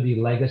community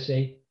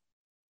legacy.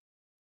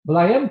 But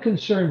I am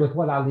concerned with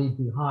what I leave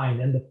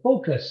behind. And the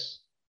focus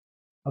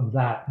of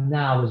that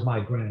now is my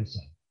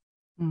grandson,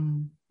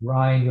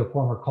 Ryan, your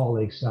former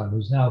colleague's son,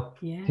 who's now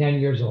 10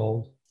 years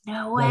old.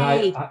 No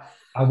way.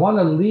 I want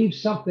to leave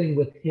something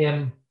with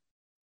him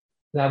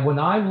that when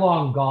I'm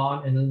long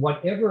gone, and in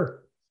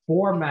whatever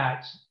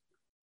format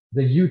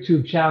the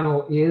YouTube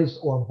channel is,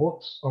 or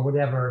books or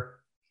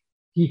whatever,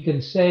 he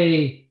can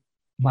say,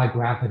 my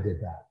grandpa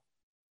did that.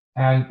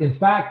 And in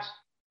fact,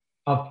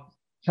 I'll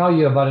tell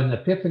you about an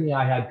epiphany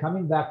I had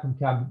coming back from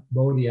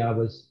Cambodia. I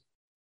was,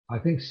 I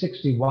think,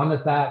 61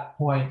 at that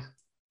point.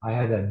 I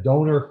had a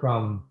donor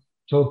from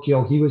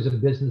Tokyo. He was in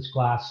business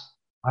class.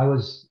 I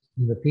was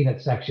in the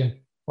peanut section,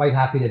 quite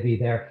happy to be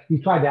there. He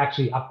tried to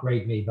actually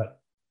upgrade me, but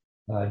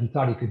he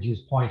thought he could use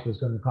points. It was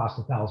going to cost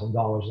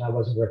 $1,000, and I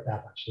wasn't worth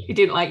that much to him. He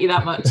didn't like you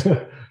that much.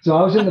 So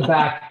I was in the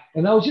back,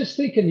 and I was just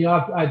thinking,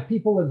 I had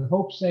people in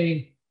Hope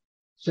saying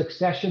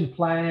succession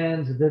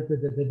plans,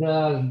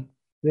 and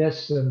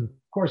this, and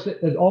of course,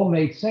 it all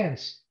made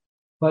sense.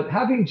 But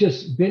having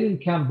just been in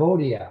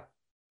Cambodia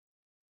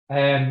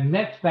and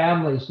met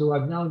families who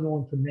I've now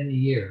known for many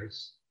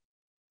years,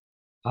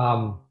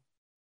 I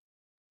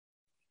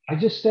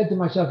just said to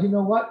myself, you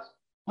know what?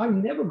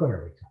 I'm never going to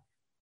retire.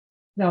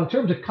 Now, in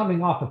terms of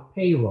coming off a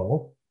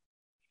payroll,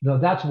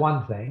 that's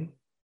one thing.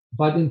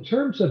 But in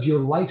terms of your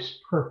life's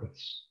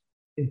purpose,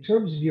 in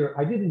terms of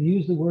I didn't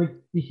use the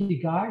word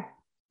ikigai,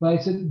 but I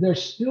said,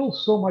 there's still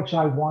so much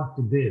I want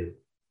to do.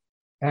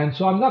 And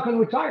so I'm not going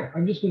to retire.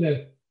 I'm just going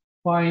to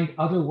find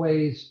other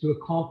ways to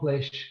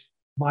accomplish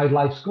my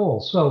life's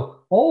goals.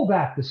 So all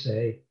that to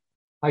say,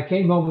 I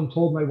came home and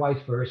told my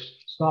wife first,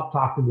 stop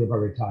talking to me about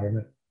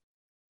retirement.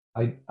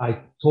 I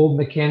told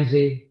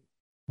Mackenzie,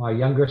 my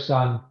younger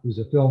son, who's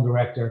a film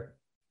director.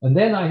 And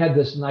then I had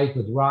this night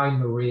with Ryan,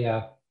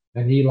 Maria,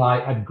 and Eli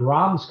at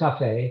Graham's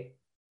Cafe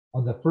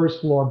on the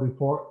first floor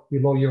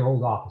below your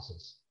old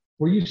offices.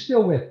 Were you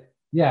still with?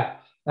 Yeah.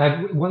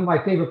 And one of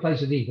my favorite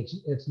places to eat.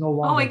 It's no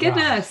longer. Oh my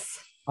goodness.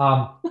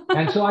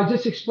 And so I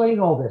just explained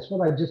all this.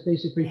 What I just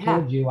basically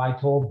told you, I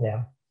told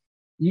them.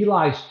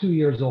 Eli's 2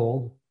 years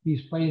old.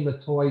 He's playing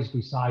with toys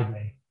beside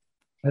me.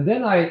 And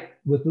then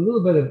with a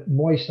little bit of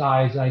moist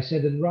eyes, I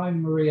said, and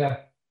Ryan,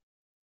 Maria,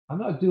 I'm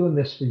not doing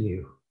this for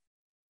you.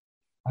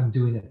 I'm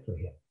doing it for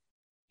him.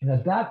 And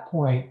at that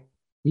point,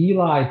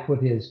 Eli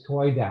put his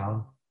toy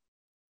down,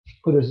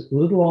 put his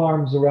little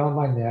arms around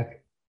my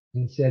neck,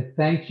 and said,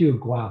 thank you,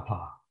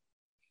 Grandpa.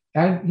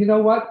 And you know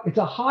what? It's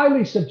a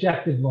highly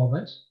subjective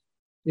moment.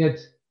 It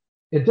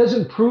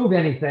doesn't prove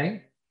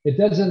anything. It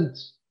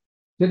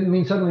didn't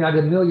mean suddenly I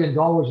had $1 million.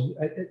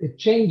 It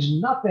changed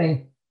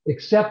nothing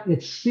except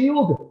it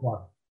sealed it for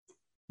him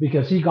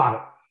because he got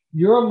it.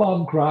 You're a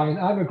mom crying.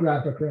 I'm a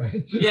grandpa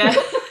crying. Yeah.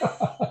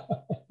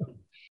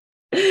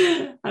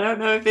 I don't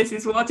know if this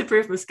is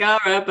waterproof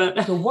mascara,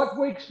 but. So what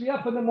wakes me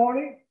up in the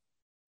morning?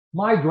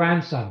 my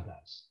grandson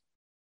does.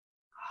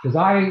 Because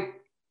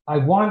I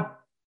want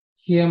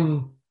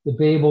him to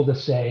be able to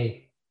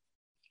say,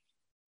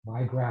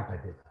 my grandpa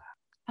did that.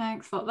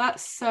 Thanks. Well,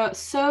 that's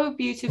so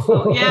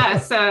beautiful. Yeah.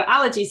 So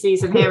allergy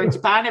season here in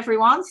Japan,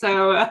 everyone.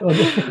 So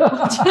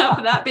watch out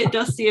for that bit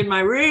dusty in my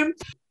room.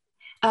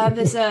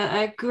 There's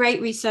a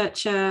great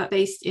researcher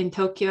based in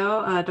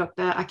Tokyo,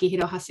 Dr.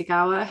 Akihiro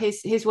Hasegawa.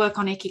 His work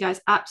on Ikigai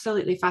is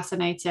absolutely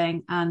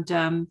fascinating.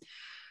 And,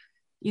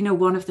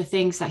 one of the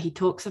things that he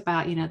talks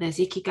about, there's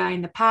Ikigai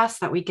in the past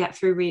that we get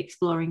through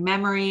re-exploring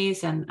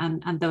memories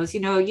and those,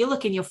 you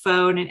look in your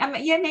phone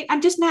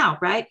and just now,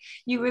 right?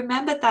 You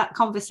remembered that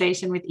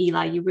conversation with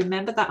Eli, you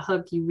remember that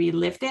hug, you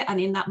relived it. And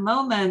in that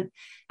moment,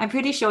 I'm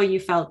pretty sure you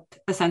felt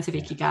a sense of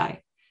Ikigai.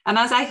 And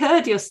as I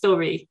heard your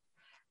story,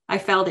 I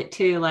felt it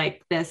too,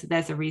 like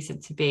there's a reason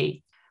to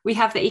be. We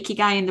have the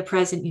Ikigai in the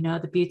present,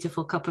 the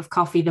beautiful cup of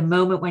coffee, the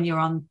moment when you're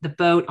on the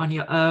boat on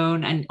your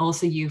own. And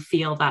also you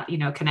feel that,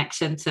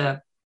 connection to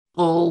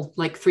all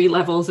like 3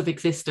 levels of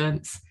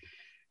existence.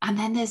 And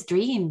then there's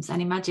dreams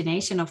and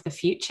imagination of the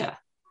future.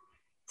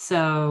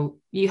 So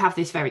you have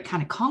this very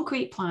kind of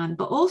concrete plan,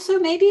 but also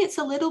maybe it's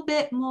a little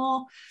bit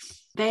more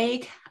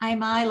vague,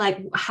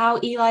 like how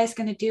Eli is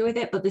going to do with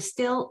it, but there's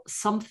still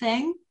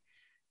something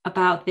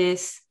about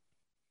this,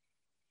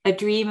 a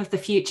dream of the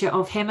future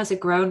of him as a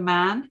grown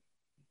man,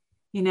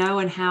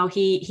 and how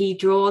he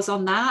draws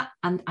on that,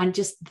 and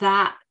just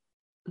that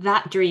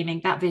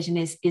dreaming, that vision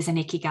is an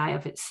Ikigai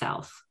of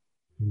itself.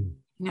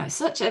 It's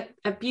such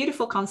a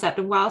beautiful concept.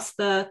 And whilst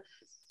the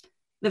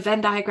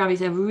Venn diagram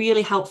is a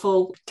really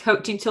helpful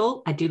coaching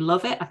tool, I do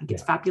love it. I think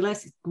it's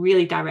fabulous. It's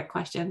really direct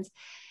questions.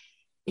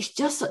 It's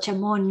just such a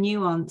more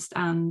nuanced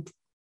and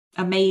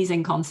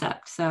amazing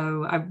concept.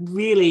 So I'm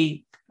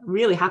really,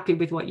 really happy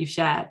with what you've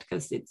shared,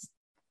 because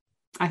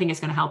I think it's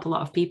going to help a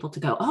lot of people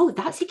to go, oh,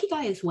 that's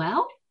Ikigai as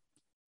well?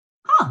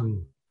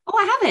 Oh,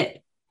 I have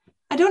it.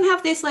 I don't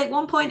have this like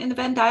one point in the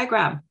Venn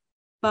diagram,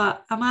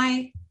 but am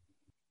I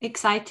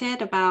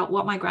excited about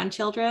what my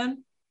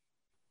grandchildren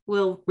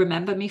will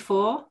remember me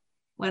for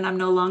when I'm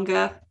no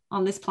longer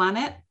on this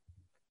planet?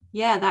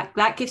 Yeah,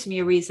 that gives me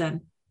a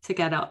reason to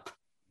get up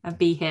and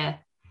be here.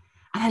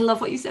 And I love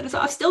what you said as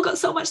well. I've still got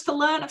so much to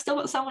learn. I've still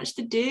got so much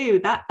to do.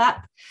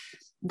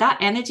 That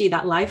energy,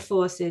 that life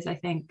force is, I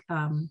think,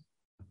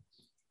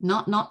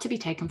 not to be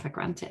taken for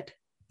granted.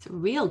 It's a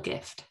real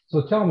gift.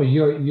 So tell me,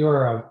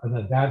 you're an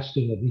advanced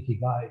student of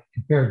Ikigai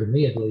compared to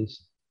me, at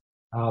least.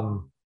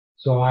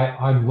 So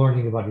I'm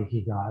learning about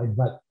Ikigai,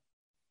 but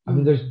I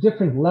mean, there's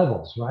different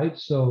levels, right?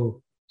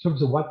 So in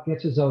terms of what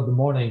gets us out of the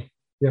morning,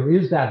 there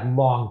is that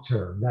long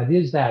term, that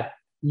is that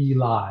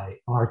Eli,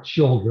 our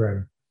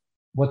children,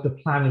 what the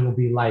planet will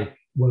be like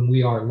when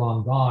we are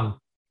long gone.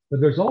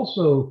 But there's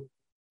also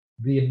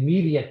the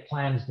immediate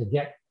plans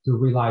to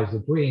realize the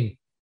dream.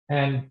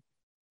 And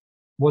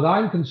what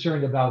I'm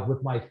concerned about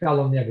with my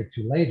fellow never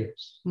too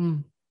laters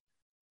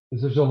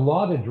is there's a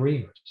lot of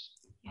dreamers.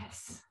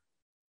 Yes.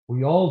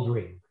 We all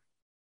dream.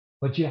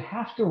 But you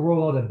have to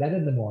roll out of bed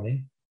in the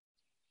morning,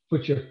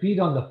 put your feet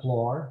on the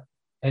floor,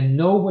 and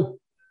know what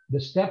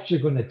the steps you're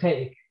going to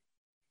take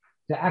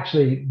to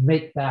actually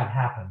make that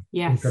happen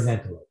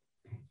incrementally.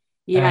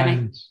 Yeah,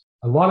 and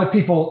a lot of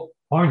people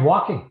aren't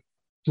walking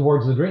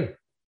towards the dream.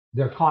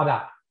 They're caught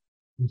up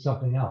in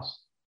something else.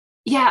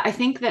 Yeah, I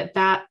think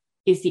that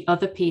is the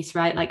other piece,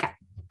 right? Like,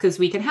 because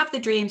we can have the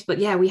dreams, but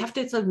we have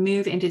to sort of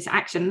move into this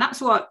action. And that's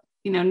what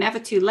Never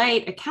Too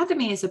Late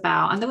Academy is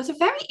about. And there was a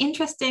very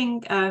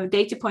interesting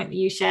data point that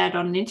you shared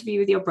on an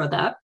interview with your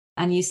brother.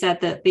 And you said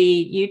that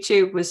the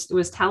YouTube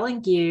was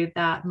telling you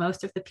that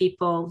most of the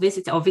people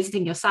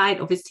visiting your site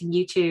or visiting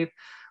YouTube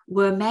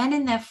were men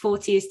in their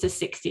 40s to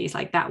 60s.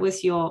 Like that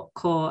was your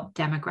core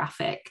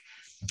demographic.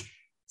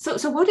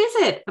 So what is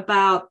it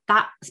about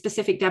that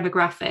specific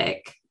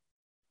demographic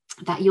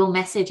that your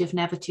message of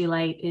Never Too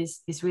Late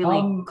is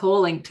really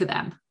calling to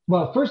them?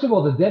 Well, first of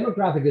all, the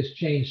demographic has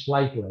changed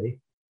slightly.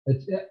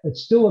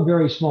 It's still a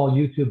very small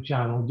YouTube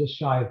channel, just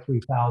shy of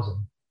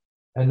 3,000.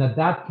 And at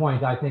that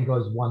point, I think it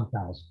was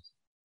 1,000.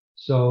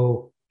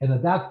 So, and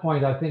at that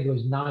point, I think it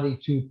was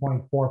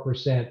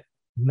 92.4%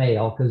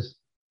 male, because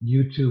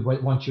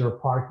YouTube, once you're a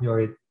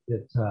partner, it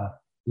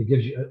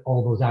gives you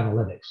all those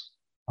analytics.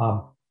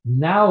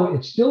 Now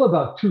it's still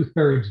about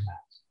 2/3 now.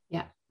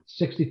 Yeah.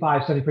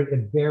 65, 70%.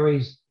 It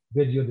varies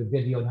video to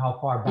video and how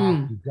far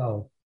back you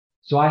go.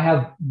 So I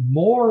have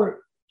more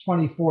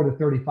 24 to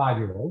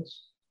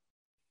 35-year-olds.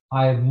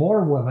 I have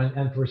more women,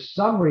 and for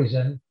some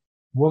reason,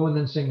 women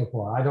in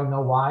Singapore. I don't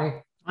know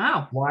why.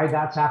 Wow. Why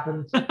that's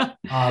happened.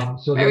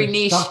 So very there's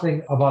niche.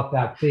 Something about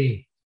that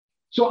theme.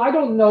 So I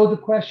don't know the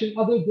question,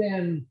 other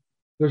than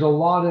there's a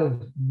lot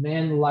of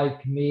men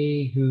like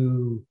me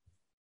who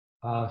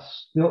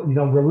still,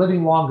 we're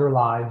living longer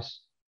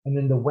lives. And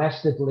in the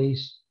West, at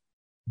least,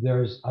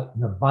 there's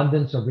an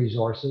abundance of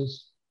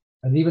resources.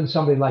 And even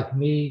somebody like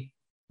me,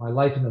 my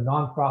life in the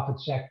nonprofit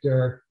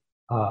sector,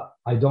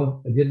 I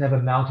didn't have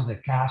a mountain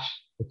of cash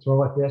to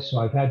throw at this, so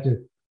I've had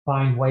to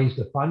find ways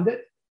to fund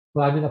it.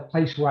 But I'm in a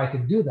place where I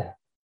can do that,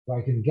 where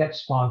I can get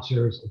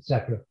sponsors,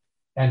 etc.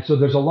 And so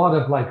there's a lot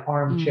of like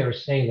armchair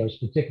sailors,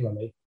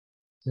 particularly,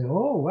 say,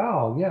 oh,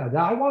 wow, yeah,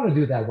 I want to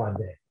do that one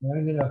day.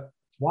 I'm going to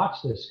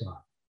watch this guy.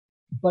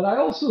 But I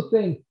also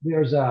think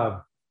there's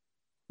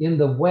in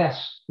the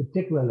West,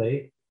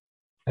 particularly,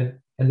 and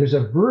there's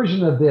a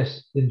version of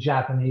this in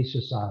Japanese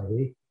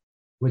society,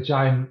 which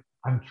I'm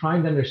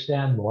trying to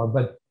understand more.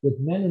 But with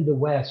men in the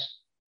West,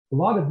 a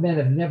lot of men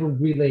have never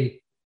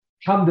really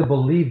come to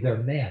believe they're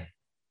men.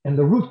 And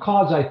the root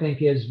cause, I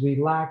think, is we've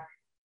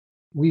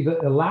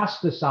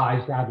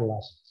elasticized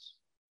adolescence.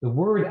 The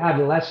word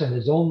adolescent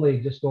is only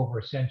just over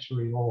a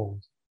century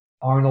old.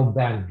 Arnold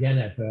van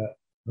Gennep,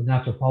 an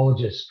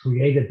anthropologist,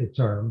 created the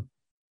term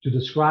to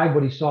describe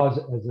what he saw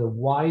as a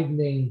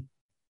widening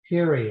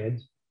period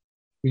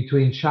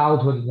between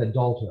childhood and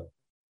adulthood.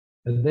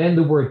 And then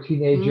the word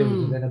teenager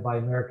was invented by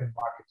American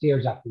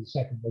marketeers after the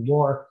Second World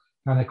War,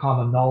 kind of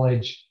common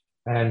knowledge,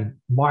 and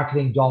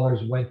marketing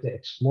dollars went to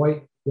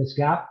exploit this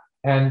gap.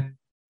 And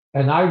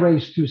I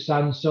raised two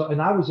sons,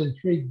 and I was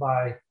intrigued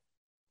by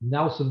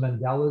Nelson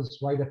Mandela's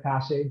Rite of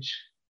Passage.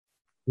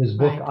 This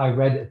book I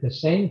read at the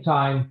same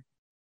time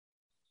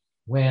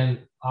when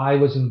I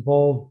was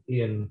involved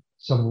in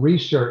some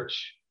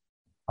research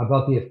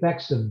about the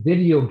effects of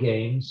video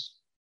games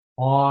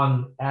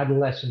on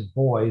adolescent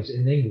boys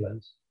in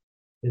England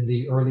in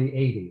the early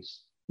 80s.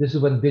 This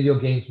is when video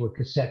games were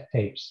cassette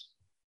tapes.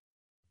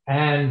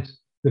 And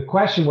the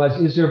question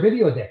was, is there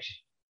video addiction?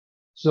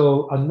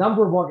 So a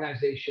number of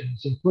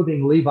organizations,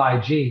 including Levi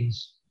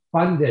Jeans,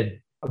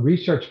 funded a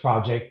research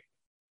project,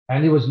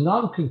 and it was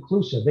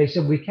non-conclusive. They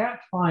said, we can't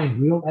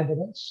find real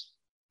evidence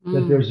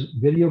that there's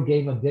video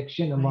game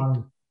addiction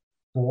among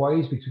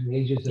boys between the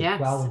ages of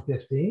 12 and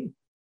 15,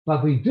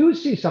 but we do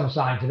see some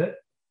signs of it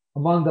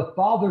among the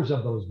fathers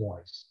of those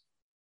boys,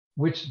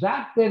 which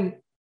that then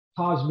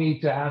caused me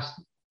to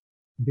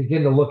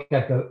begin to look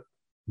at the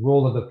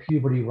role of the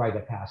puberty rite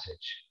of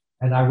passage.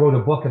 And I wrote a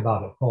book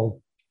about it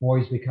called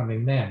Boys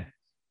Becoming Men.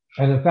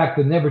 And in fact,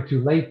 the Never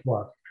Too Late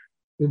book,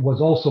 it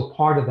was also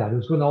part of that. It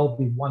was going to all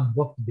be one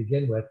book to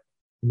begin with.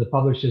 And the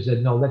publisher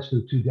said, no, let's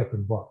do two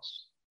different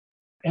books.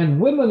 And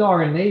women are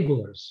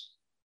enablers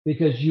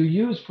because you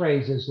use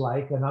phrases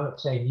like, and I'm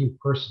not saying you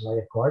personally,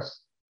 of course,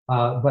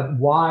 but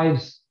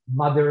wives,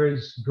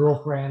 mothers,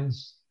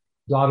 girlfriends,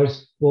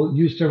 daughters will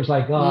use terms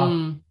like,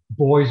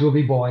 boys will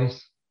be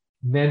boys,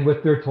 men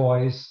with their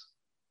toys.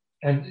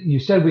 And you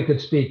said we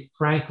could speak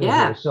frankly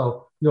here.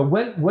 So,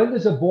 when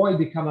does a boy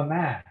become a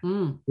man?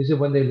 Is it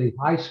when they leave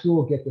high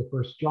school, get their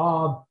first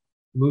job,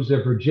 lose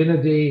their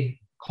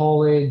virginity,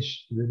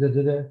 college,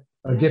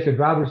 get their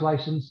driver's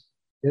license,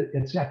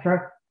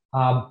 etc.?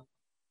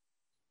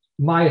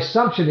 My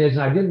assumption is,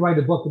 and I didn't write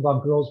a book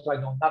about girls, but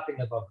I know nothing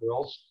about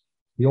girls.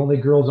 The only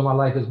girls in my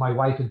life is my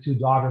wife and two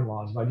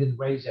daughter-in-laws, but I didn't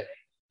raise any.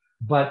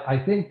 But I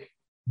think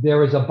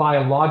there is a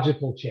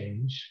biological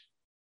change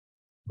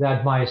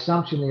that my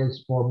assumption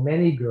is for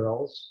many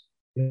girls,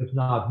 if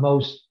not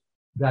most,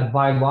 that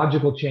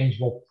biological change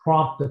will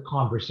prompt a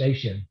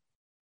conversation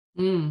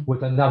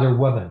with another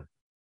woman,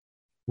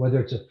 whether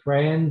it's a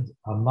friend,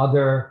 a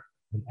mother,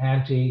 an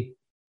auntie,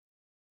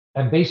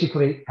 and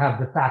basically have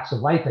the facts of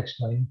life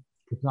explained,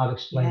 if not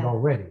explained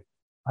already.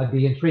 I'd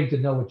be intrigued to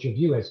know what your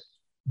view is.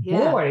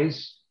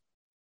 Boys,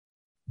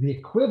 the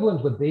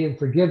equivalent would be, and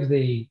forgive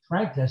the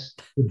frankness,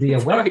 would be a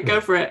wet dream.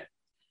 Go for it.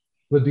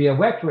 Would be a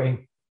wet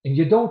dream, and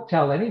you don't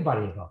tell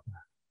anybody about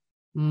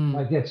that.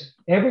 Like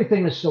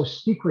everything is so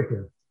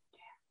secretive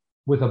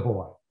with a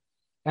boy.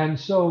 And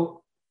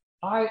so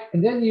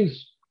and then you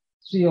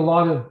see a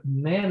lot of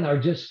men are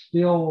just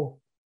still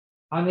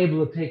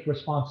unable to take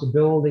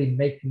responsibility,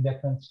 make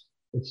commitments,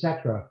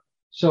 etc.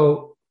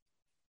 So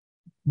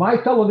my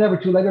fellow Never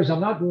Too Laters,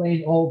 I'm not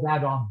laying all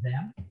that on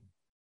them,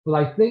 but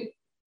I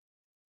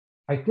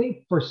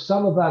think for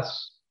some of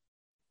us,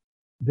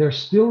 there's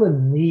still a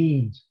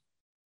need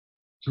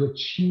to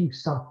achieve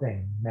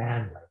something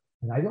manly.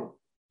 And I don't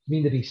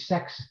mean to be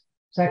sexist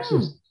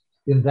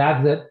in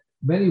that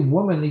many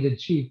women need to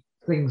achieve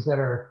things that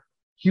are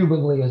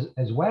humanly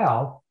as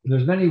well.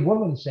 There's many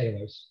women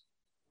sailors,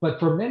 but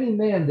for many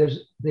men,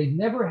 they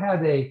never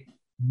had a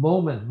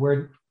moment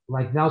where,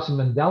 like Nelson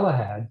Mandela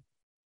had,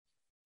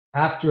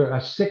 after a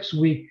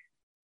 6-week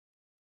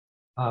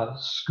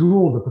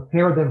school to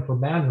prepare them for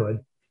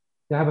manhood,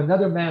 to have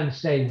another man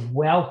say,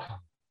 welcome,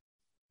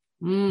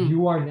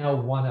 you are now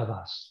one of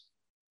us.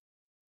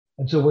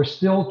 And so we're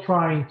still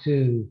trying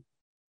to,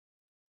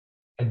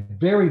 at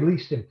very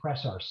least,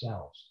 impress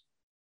ourselves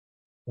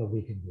that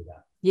we can do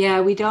that.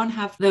 Yeah, we don't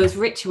have those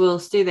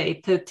rituals, do they,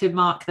 to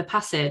mark the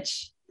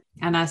passage.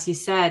 And as you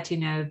said,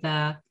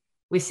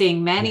 we're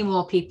seeing many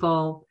more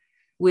people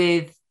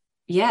with,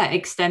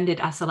 extended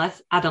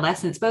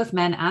adolescence, both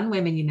men and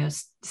women,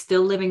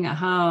 still living at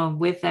home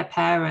with their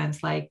parents,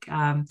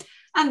 and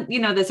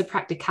there's a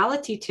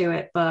practicality to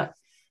it. But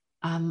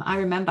I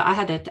remember I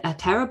had a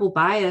terrible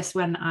bias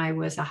when I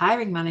was a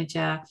hiring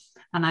manager,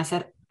 and I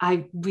said,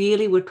 I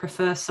really would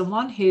prefer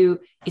someone who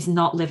is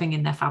not living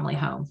in their family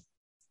home.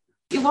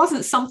 It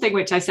wasn't something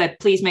which I said,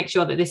 please make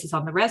sure that this is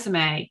on the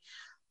resume,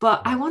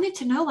 but I wanted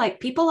to know,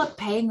 people are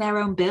paying their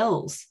own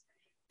bills.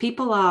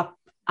 people are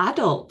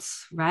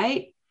adults,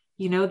 right?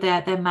 You know,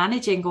 they're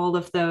managing all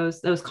of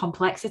those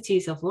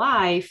complexities of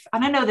life.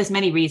 And I know there's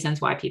many reasons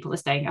why people are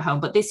staying at home,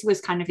 but this was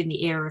kind of in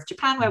the era of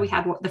Japan where we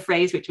had the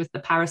phrase, which was the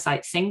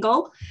parasite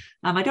single.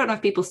 I don't know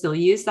if people still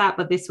use that,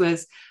 but this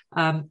was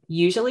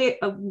usually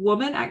a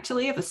woman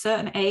actually of a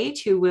certain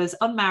age who was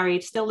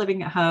unmarried, still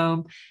living at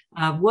home,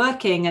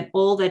 working, and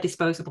all their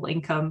disposable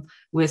income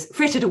was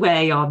frittered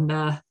away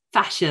on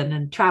fashion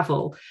and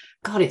travel.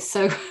 God, it's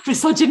so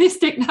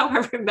misogynistic now. I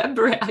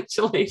remember it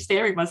actually,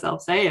 hearing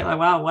myself say it. Like,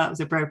 wow, that was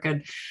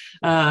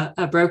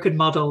a broken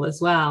model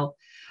as well.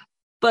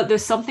 But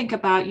there's something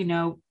about, you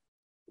know,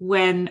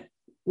 when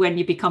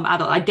you become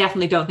adult. I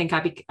definitely don't think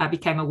I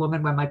became a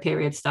woman when my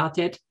period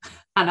started.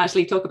 And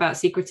actually, talk about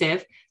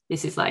secretive.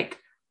 This is like,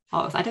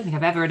 I don't think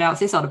I've ever announced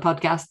this on a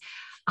podcast.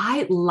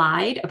 I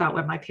lied about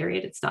when my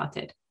period had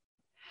started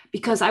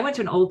because I went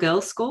to an all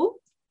girls school.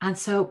 And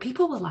so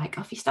people were like,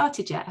 have you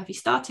started yet? Have you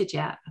started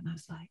yet? And I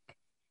was like,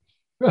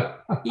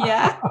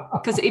 yeah,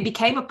 because it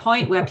became a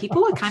point where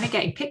people were kind of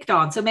getting picked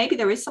on. So maybe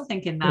there is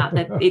something in that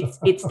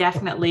it's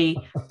definitely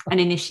an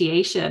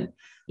initiation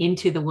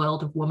into the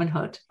world of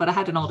womanhood. But I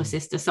had an older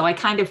sister, so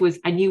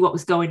I knew what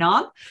was going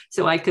on,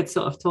 so I could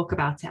sort of talk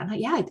about it. And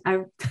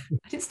I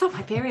didn't start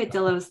my period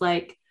till I was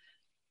like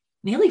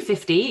nearly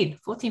 14,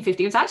 15.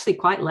 It was actually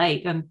quite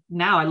late. And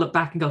now I look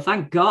back and go,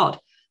 thank God.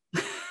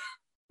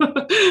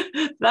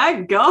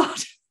 Thank God.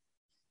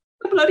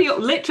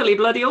 Literally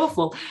bloody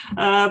awful.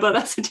 But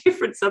that's a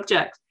different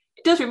subject.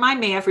 It does remind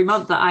me every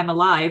month that I'm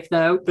alive,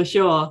 though, for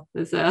sure.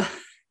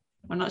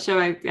 I'm not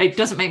sure. It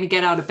doesn't make me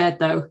get out of bed,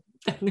 though.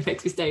 Definitely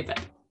makes me stay in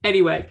bed.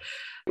 Anyway,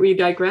 we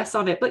digress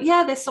on it. But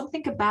yeah, there's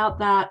something about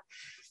that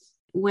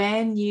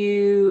when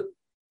you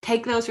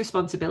take those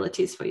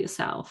responsibilities for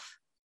yourself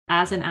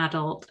as an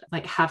adult,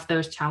 like have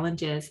those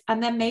challenges.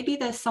 And then maybe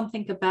there's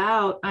something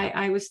about,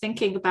 I was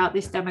thinking about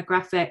this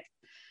demographic.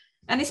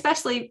 And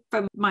especially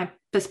from my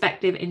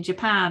perspective in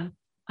Japan,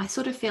 I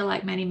sort of feel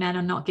like many men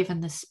are not given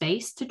the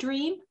space to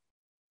dream.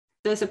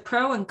 There's a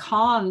pro and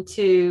con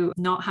to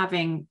not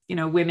having, you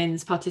know,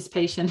 women's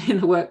participation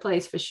in the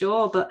workplace for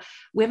sure, but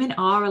women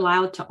are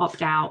allowed to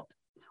opt out.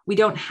 We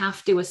don't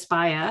have to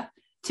aspire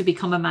to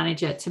become a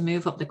manager, to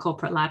move up the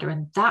corporate ladder.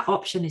 And that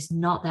option is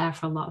not there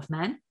for a lot of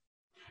men.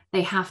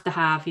 They have to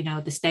have, you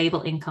know, the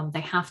stable income.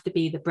 They have to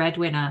be the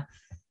breadwinner.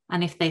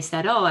 And if they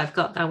said, oh,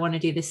 I want to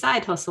do this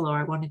side hustle, or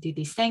I want to do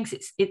these things,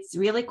 it's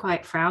really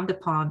quite frowned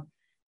upon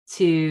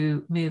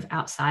to move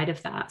outside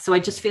of that. So I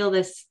just feel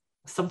there's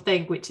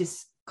something which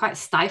is quite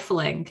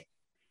stifling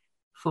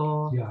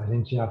for I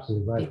think you're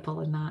absolutely right. People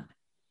in that.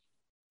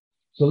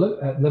 So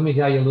let me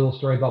tell you a little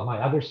story about my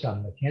other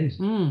son,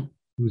 Mackenzie,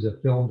 who's a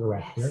film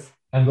director. Yes.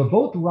 And we're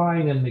both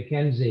Ryan and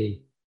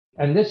Mackenzie,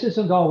 and this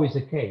isn't always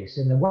the case.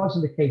 And it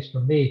wasn't the case for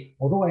me.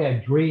 Although I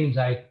had dreams,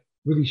 I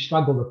really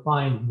struggled to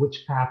find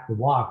which path to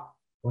walk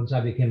once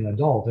I became an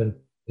adult. And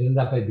it ended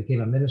up I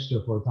became a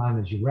minister for a time,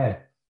 as you read.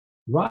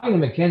 Ryan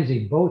and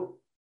Mackenzie both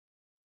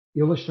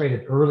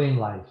illustrated early in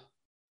life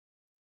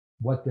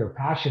what their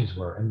passions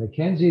were. And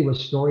Mackenzie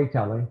was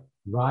storytelling.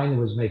 Ryan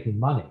was making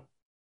money.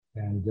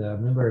 And I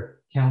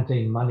remember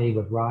counting money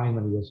with Ryan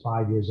when he was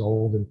 5 years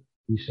old. And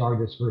he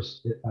started his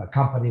first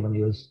company when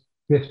he was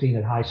 15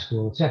 at high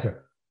school, etc.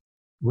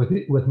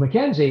 With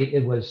Mackenzie,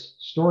 it was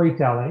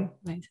storytelling.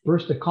 Nice.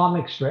 First, a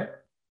comic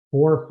strip,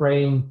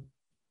 4-frame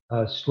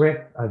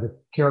strip. The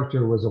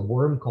character was a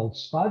worm called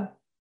Spud.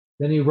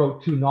 Then he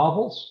wrote 2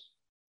 novels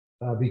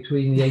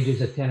between the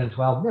ages of 10 and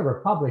 12.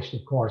 Never published,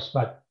 of course,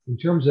 but in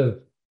terms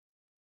of,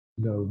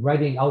 you know,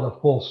 writing out a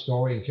full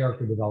story and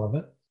character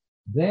development.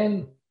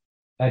 Then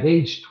at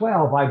age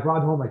 12, I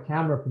brought home a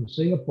camera from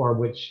Singapore,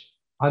 which,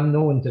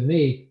 unknown to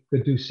me,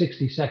 could do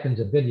 60 seconds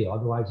of video.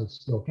 Otherwise, it's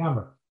still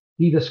camera.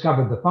 He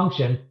discovered the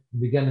function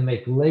and began to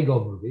make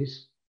Lego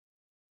movies.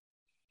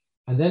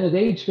 And then at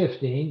age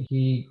 15,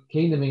 he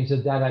came to me and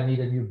said, Dad, I need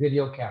a new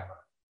video camera.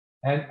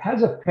 And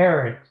as a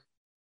parent,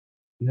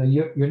 you know,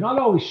 you're not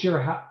always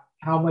sure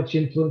how much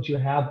influence you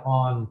have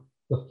on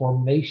the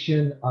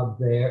formation of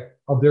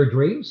their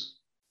dreams,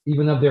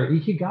 even of their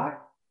ikigai.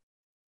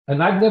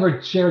 And I've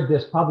never shared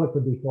this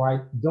publicly before.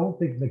 I don't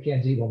think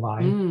Mackenzie will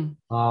mind.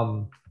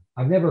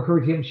 I've never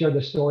heard him share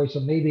the story,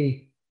 so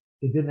maybe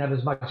it didn't have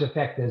as much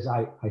effect as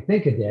I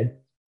think it did.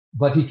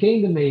 But he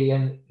came to me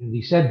and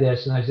he said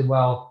this, and I said,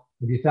 well,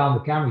 have you found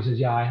the camera? He says,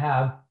 yeah, I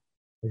have.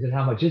 I said,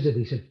 how much is it?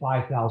 He said,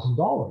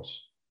 $5,000.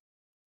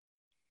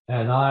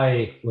 And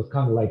I was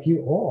kind of like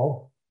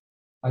you,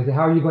 I said,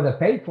 how are you going to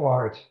pay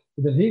for it?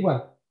 And then he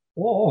went,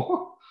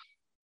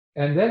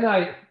 And then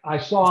I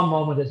saw a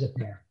moment as a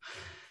parent.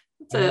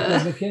 And I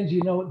said, Mackenzie,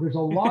 you know, there's a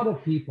lot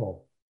of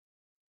people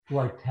who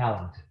are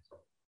talented,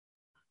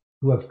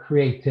 who have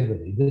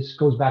creativity. This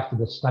goes back to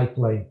the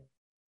stifling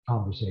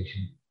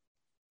conversation,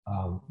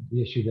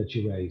 the issue that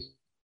you raised.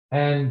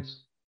 And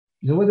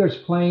you know, whether it's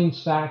playing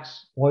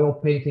sax, oil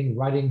painting,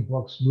 writing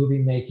books, movie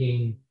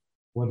making,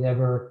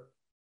 whatever,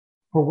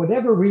 for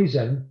whatever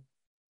reason,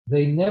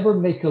 they never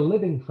make a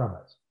living from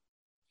it.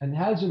 And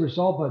as a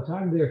result, by the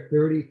time they're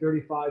 30,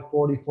 35,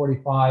 40,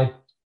 45,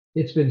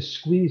 it's been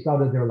squeezed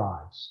out of their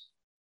lives.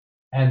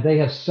 And they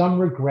have some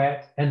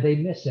regret and they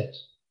miss it,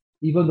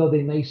 even though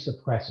they may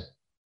suppress it.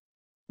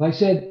 But I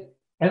said,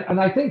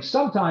 and I think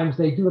sometimes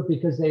they do it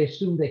because they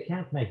assume they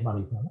can't make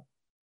money from it.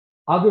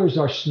 Others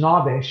are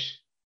snobbish.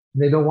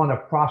 They don't want to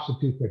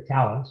prostitute their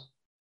talent.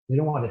 They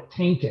don't want to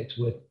taint it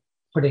with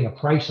putting a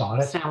price on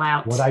it. Sell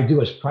out. What I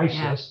do is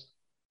priceless.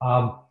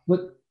 Yeah.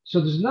 But so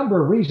there's a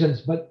number of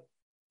reasons, but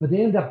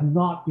they end up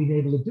not being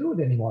able to do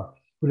it anymore.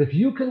 But if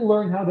you can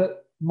learn how to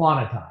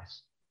monetize,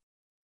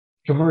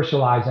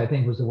 commercialize, I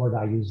think was the word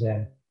I used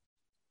then.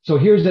 So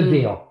here's the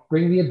deal.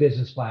 Bring me a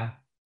business plan.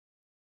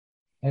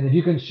 And if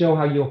you can show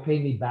how you'll pay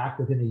me back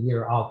within a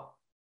year, I'll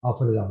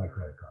put it on my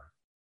credit card.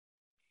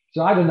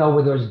 So I don't know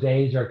whether it was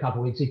days or a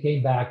couple of weeks. He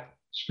came back,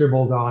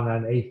 scribbled on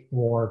an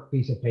A4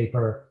 piece of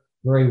paper,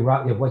 very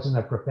rough. It wasn't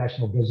a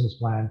professional business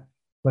plan.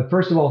 But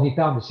first of all, he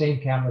found the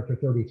same camera for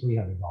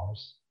 $3,300.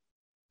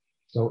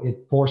 So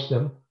it forced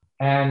him.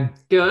 And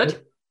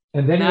good.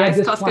 And then nice, he had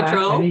this cost plan,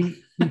 control. And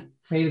he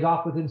paid it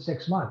off within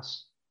 6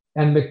 months.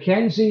 And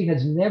Mackenzie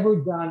has never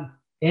done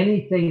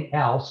anything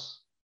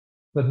else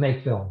but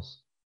make films.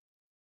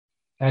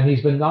 And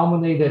he's been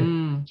nominated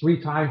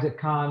 3 times at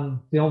Cannes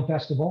Film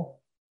Festival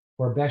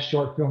for Best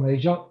Short Film in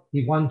Asia.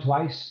 He won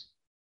twice.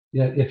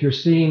 If you're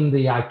seeing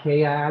the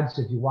IKEA ads,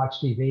 if you watch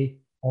TV,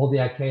 all the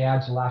IKEA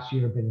ads last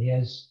year have been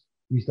his.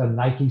 He's done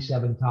Nike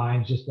 7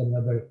 times, just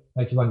another,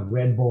 like he won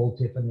Red Bull,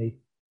 Tiffany,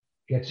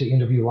 gets to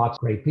interview lots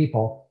of great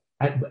people.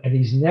 And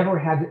he's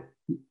never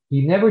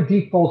he never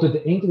defaulted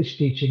to English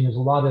teaching, as a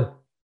lot of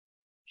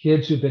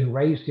kids who've been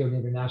raised here in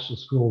international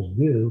schools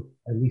do,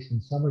 at least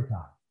in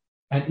summertime.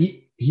 And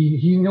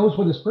he knows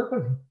what his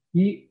purpose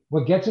is.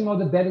 What gets him out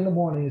of bed in the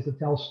morning is to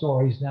tell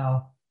stories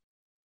now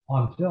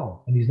on film.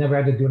 And he's never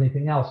had to do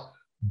anything else.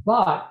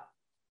 But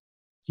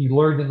he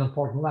learned an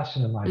important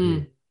lesson in my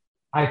view.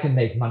 I can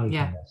make money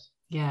from this.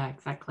 Yeah,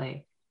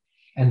 exactly.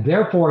 And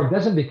therefore, it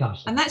doesn't become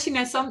so. And that's,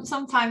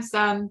 sometimes,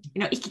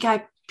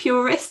 Ikigai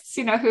purists,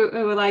 who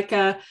are like,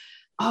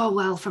 oh,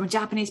 well, from a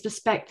Japanese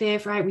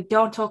perspective, right, we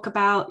don't talk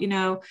about,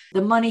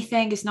 the money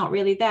thing is not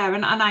really there.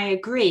 And I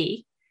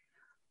agree.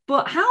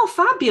 But how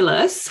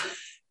fabulous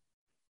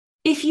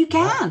if you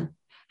can.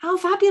 How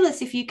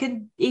fabulous if you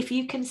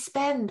can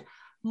spend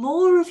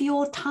more of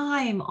your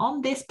time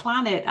on this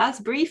planet, as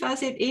brief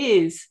as it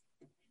is,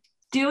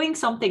 doing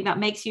something that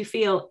makes you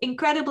feel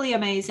incredibly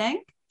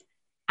amazing.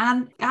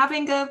 And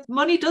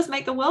money does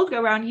make the world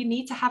go round. You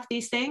need to have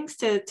these things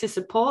to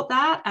support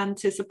that and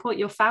to support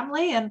your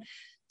family. And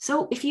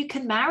so if you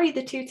can marry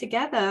the two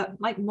together,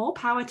 like, more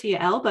power to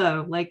your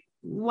elbow. Like,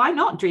 why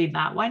not dream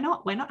that? Why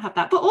not have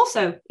that? But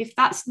also, if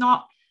that's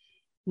not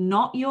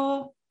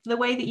the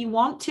way that you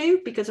want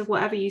to, because of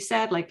whatever you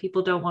said, like,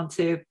 people don't want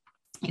to,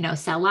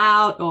 sell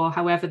out or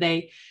however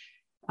they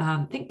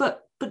think,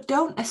 but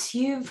don't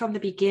assume from the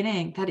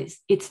beginning that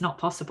it's not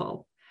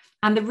possible.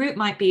 And the route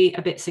might be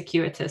a bit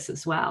circuitous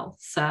as well.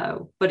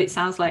 So, but it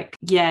sounds like,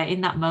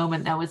 in that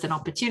moment, there was an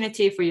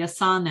opportunity for your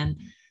son and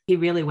he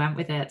really went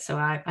with it. So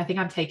I think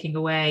I'm taking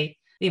away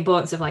the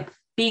importance of, like,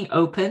 being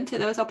open to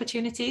those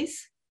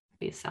opportunities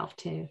for yourself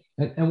too.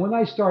 And when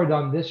I started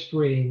on this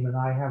stream, and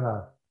I have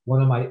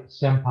one of my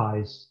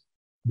senpais,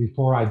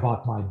 before I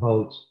bought my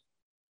boat,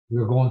 we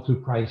were going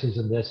through prices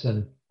and this,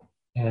 and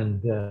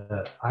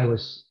I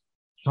was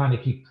trying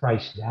to keep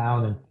price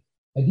down.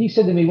 And he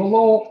said to me,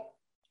 well,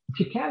 if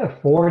you can't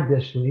afford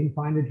this dream,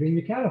 find a dream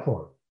you can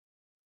afford,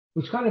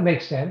 which kind of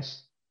makes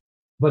sense.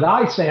 But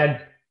I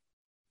said,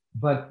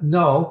 but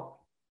no,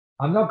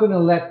 I'm not going to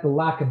let the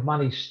lack of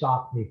money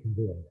stop me from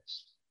doing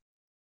this.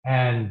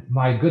 And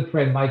my good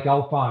friend, Mike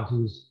Alphonse,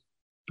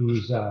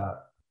 who's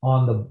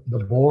on the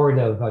board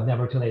of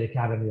Never Too Late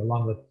Academy,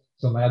 along with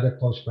some of my other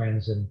close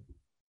friends and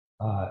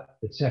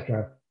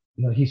etc.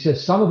 He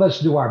says some of us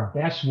do our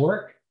best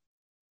work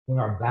when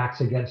our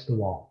back's against the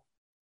wall.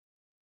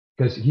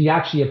 Because he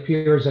actually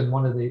appears in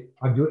one of the,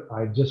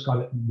 I just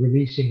got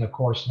releasing a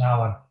course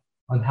now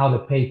on how to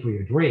pay for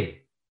your dream.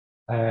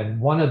 And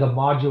one of the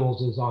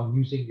modules is on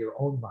using your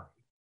own money.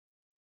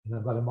 And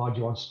I've got a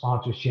module on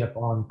sponsorship,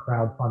 on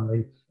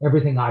crowdfunding,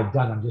 everything I've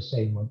done. I'm just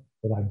saying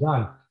what I've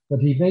done. But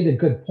he made a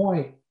good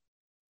point.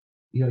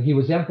 He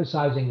was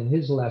emphasizing in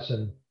his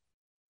lesson,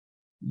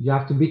 you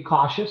have to be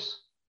cautious.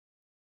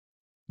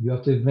 You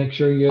have to make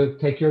sure you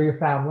take care of your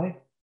family.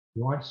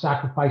 You aren't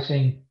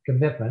sacrificing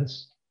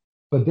commitments.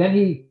 But then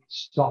he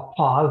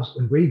paused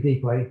and breathed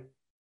deeply.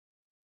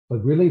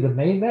 But really, the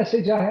main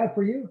message I have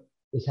for you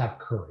is have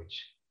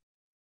courage.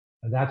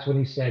 And that's when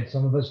he said,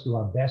 some of us do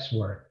our best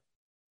work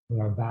when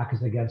our back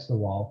is against the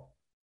wall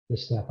to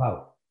step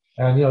out.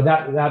 And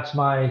that's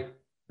what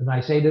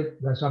I'm saying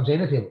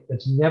to people.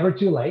 It's never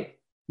too late.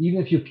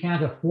 Even if you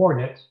can't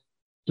afford it,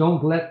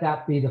 don't let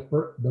that be the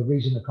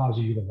reason that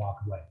causes you to walk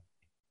away,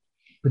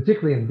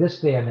 particularly in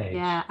this day and age.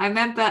 Yeah, I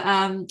remember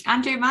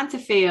Andrew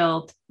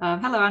Manterfield.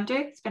 Hello, Andrew.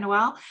 It's been a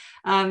while.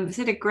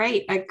 Said a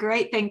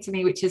great thing to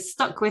me, which has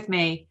stuck with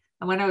me.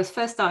 And when I was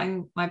first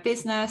starting my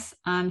business,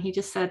 and he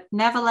just said,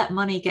 never let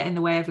money get in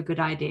the way of a good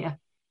idea.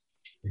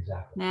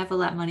 Exactly. Never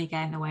let money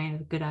get in the way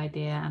of a good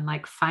idea, and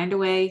like find a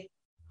way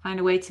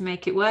to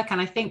make it work. And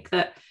I think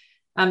that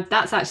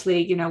that's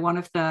actually, you know, one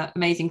of the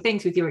amazing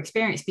things with your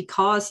experience,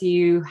 because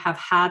you have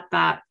had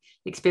that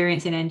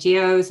experience in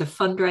NGOs of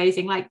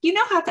fundraising, like, you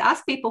know how to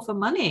ask people for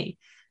money.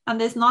 And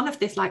there's none of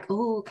this like,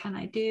 oh, can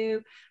I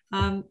do?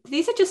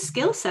 These are just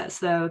skill sets,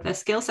 though. They're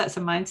skill sets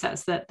and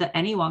mindsets that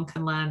anyone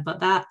can learn. But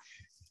that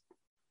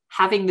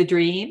having the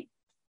dream,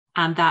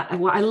 and that,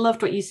 what I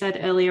loved what you said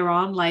earlier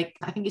on, like,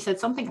 I think you said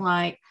something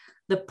like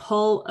the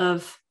pull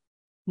of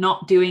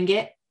not doing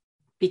it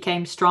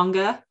became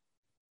stronger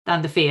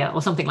than the fear,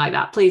 or something like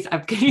that. Please,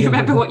 can you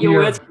remember what your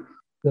words?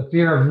 The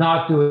fear of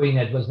not doing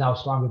it was now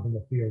stronger than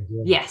the fear of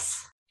doing it.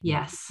 Yes.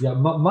 Yeah,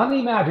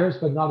 money matters,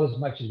 but not as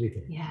much as we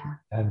think. Yeah.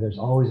 And there's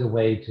always a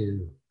way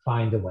to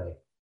find a way.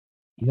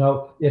 You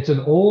know, it's an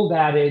old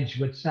adage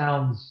which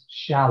sounds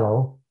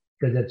shallow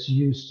because it's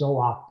used so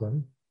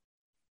often,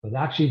 but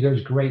actually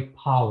there's great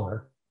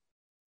power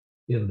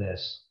in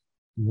this.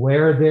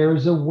 Where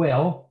there's a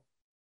will,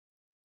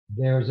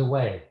 there's a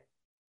way.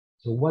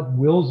 So what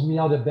wills me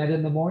out of bed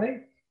in the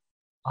morning?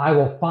 I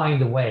will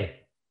find a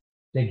way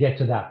to get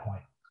to that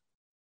point.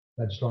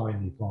 That's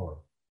drawing me forward.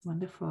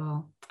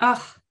 Wonderful.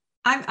 Oh,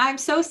 I'm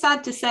so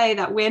sad to say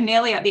that we're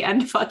nearly at the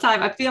end of our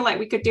time. I feel like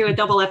we could do a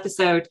double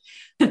episode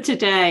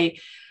today.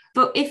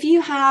 But if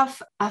you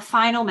have a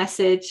final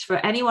message for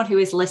anyone who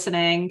is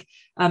listening,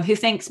 who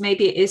thinks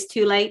maybe it is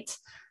too late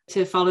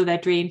to follow their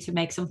dream, to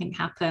make something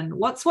happen,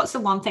 what's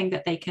the one thing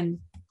that they can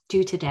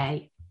do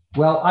today?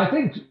 Well, I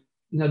think,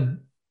 you know,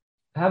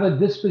 have a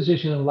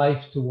disposition in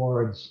life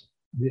towards,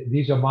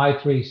 these are my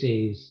 3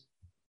 C's,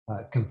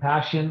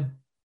 compassion,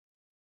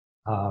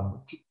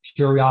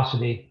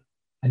 curiosity,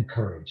 and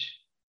courage,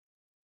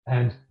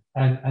 and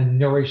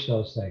nourish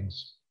those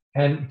things.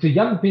 And to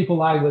young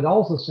people, I would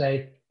also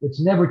say it's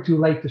never too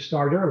late to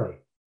start early,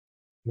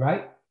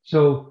 right?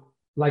 So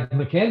like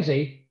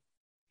Mackenzie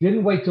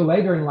didn't wait till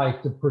later in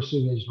life to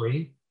pursue his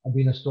dream of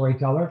being a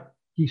storyteller.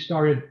 He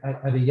started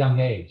at a young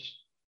age.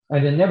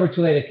 And in Never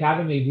Too Late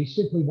Academy, we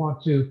simply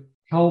want to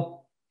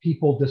help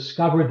people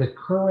discover the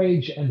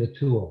courage and the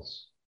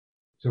tools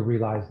to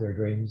realize their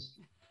dreams.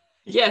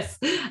 Yes.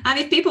 And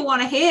if people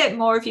want to hear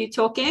more of you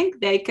talking,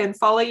 they can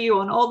follow you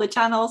on all the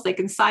channels. They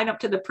can sign up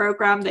to the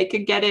program. They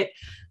can get it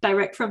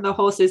direct from the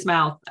horse's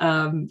mouth.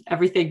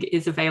 Everything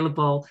is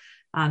available.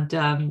 And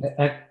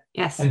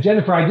yes. And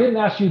Jennifer, I didn't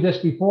ask you this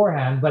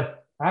beforehand,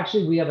 but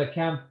actually we have a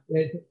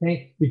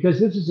campaign,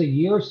 because this is a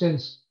year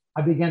since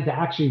I began to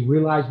actually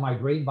realize my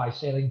dream by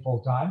sailing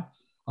full time.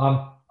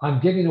 I'm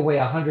giving away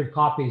 100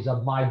 copies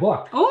of my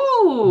book.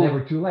 Oh,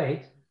 Never Too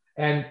Late.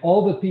 And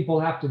all that people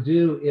have to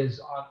do is,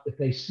 if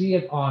they see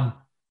it on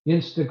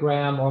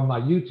Instagram or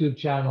my YouTube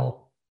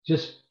channel,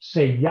 just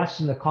say yes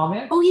in the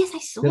comment. Oh yes, I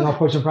saw. Then I'll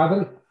push them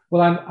privately.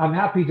 Well, I'm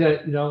happy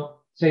to, you know,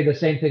 say the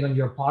same thing on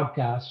your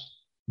podcast.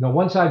 You know,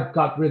 once I've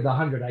got rid of the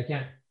 100,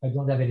 I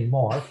don't have any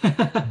more.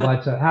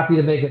 But happy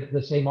to make it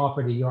the same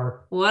offer to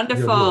your.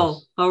 Wonderful.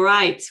 Your all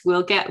right,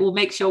 we'll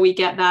make sure we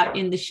get that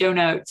in the show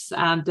notes,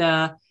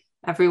 and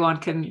everyone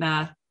can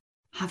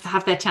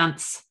have their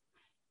chance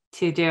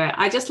to do it.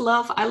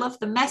 I love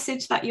the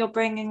message that you're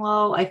bringing,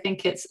 Lowell. I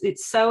think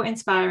it's so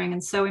inspiring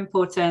and so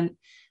important.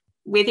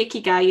 With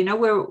Ikigai, you know,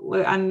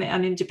 we're and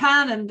in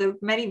Japan and the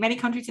many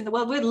countries in the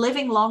world, we're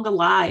living longer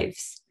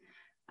lives.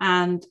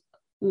 And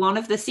one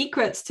of the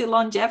secrets to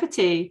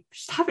longevity,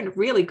 just having a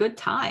really good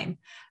time,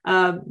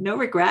 no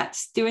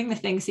regrets, doing the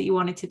things that you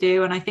wanted to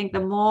do. And I think the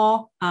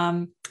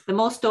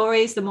more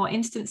stories, the more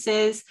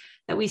instances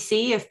that we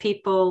see of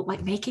people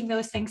like making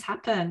those things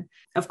happen,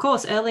 of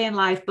course, early in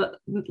life, but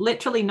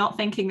literally not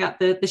thinking that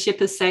the ship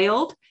has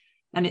sailed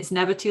and it's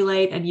never too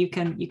late and you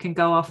can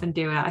go off and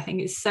do it. I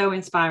think it's so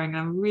inspiring.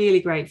 I'm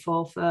really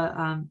grateful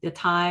for your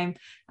time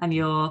and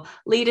your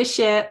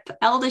leadership,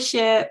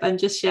 eldership, and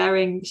just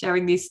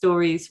sharing these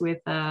stories with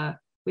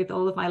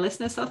all of my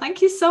listeners. So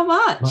thank you so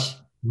much.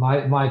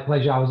 My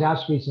pleasure. I was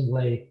asked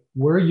recently,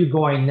 where are you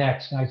going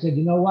next? And I said,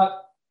 you know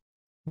what?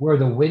 Where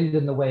the wind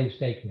and the waves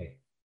take me.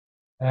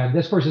 And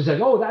this person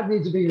says, oh, that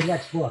needs to be your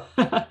next book.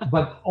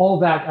 But all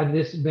that, and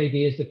this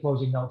maybe is the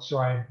closing note,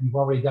 sorry, you've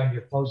already done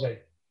your closing.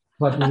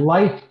 But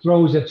life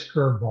throws its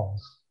curveballs.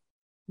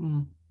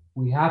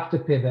 We have to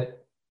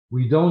pivot.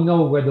 We don't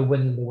know where the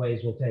wind and the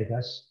waves will take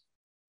us,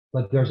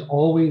 but there's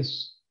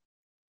always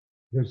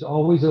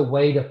a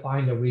way to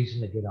find a reason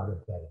to get out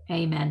of bed.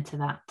 Amen to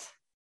that.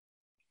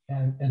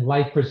 And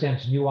life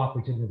presents new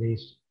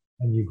opportunities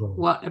and new goals.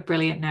 What a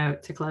brilliant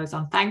note to close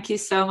on. Thank you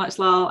so much,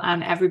 Lowell.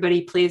 And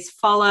everybody, please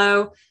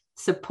follow,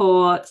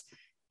 support,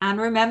 and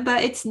remember,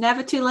 it's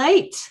never too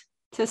late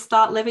to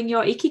start living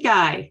your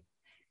Ikigai.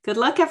 Good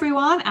luck,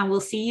 everyone, and we'll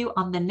see you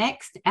on the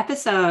next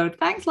episode.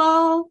 Thanks,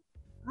 Lowell.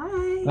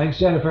 Bye. Thanks,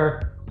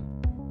 Jennifer.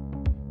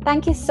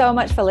 Thank you so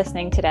much for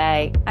listening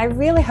today. I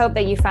really hope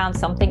that you found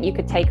something you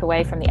could take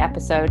away from the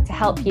episode to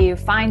help you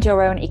find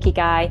your own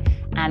Ikigai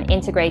and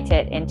integrate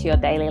it into your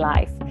daily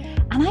life.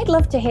 And I'd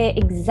love to hear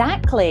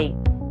exactly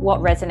what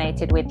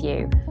resonated with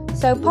you.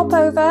 So pop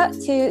over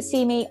to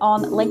see me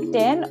on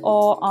LinkedIn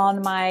or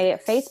on my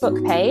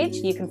Facebook page.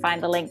 You can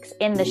find the links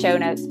in the show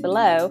notes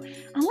below.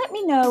 And let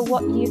me know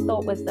what you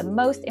thought was the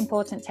most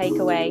important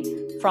takeaway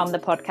from the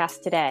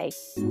podcast today.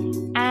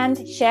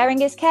 And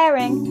sharing is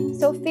caring.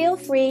 So feel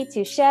free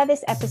to share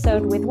this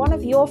episode with one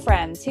of your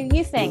friends who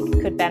you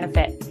think could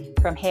benefit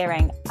from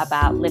hearing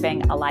about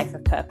living a life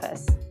of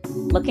purpose.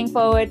 Looking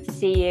forward to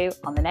see you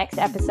on the next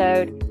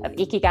episode of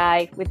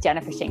Ikigai with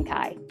Jennifer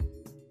Shinkai.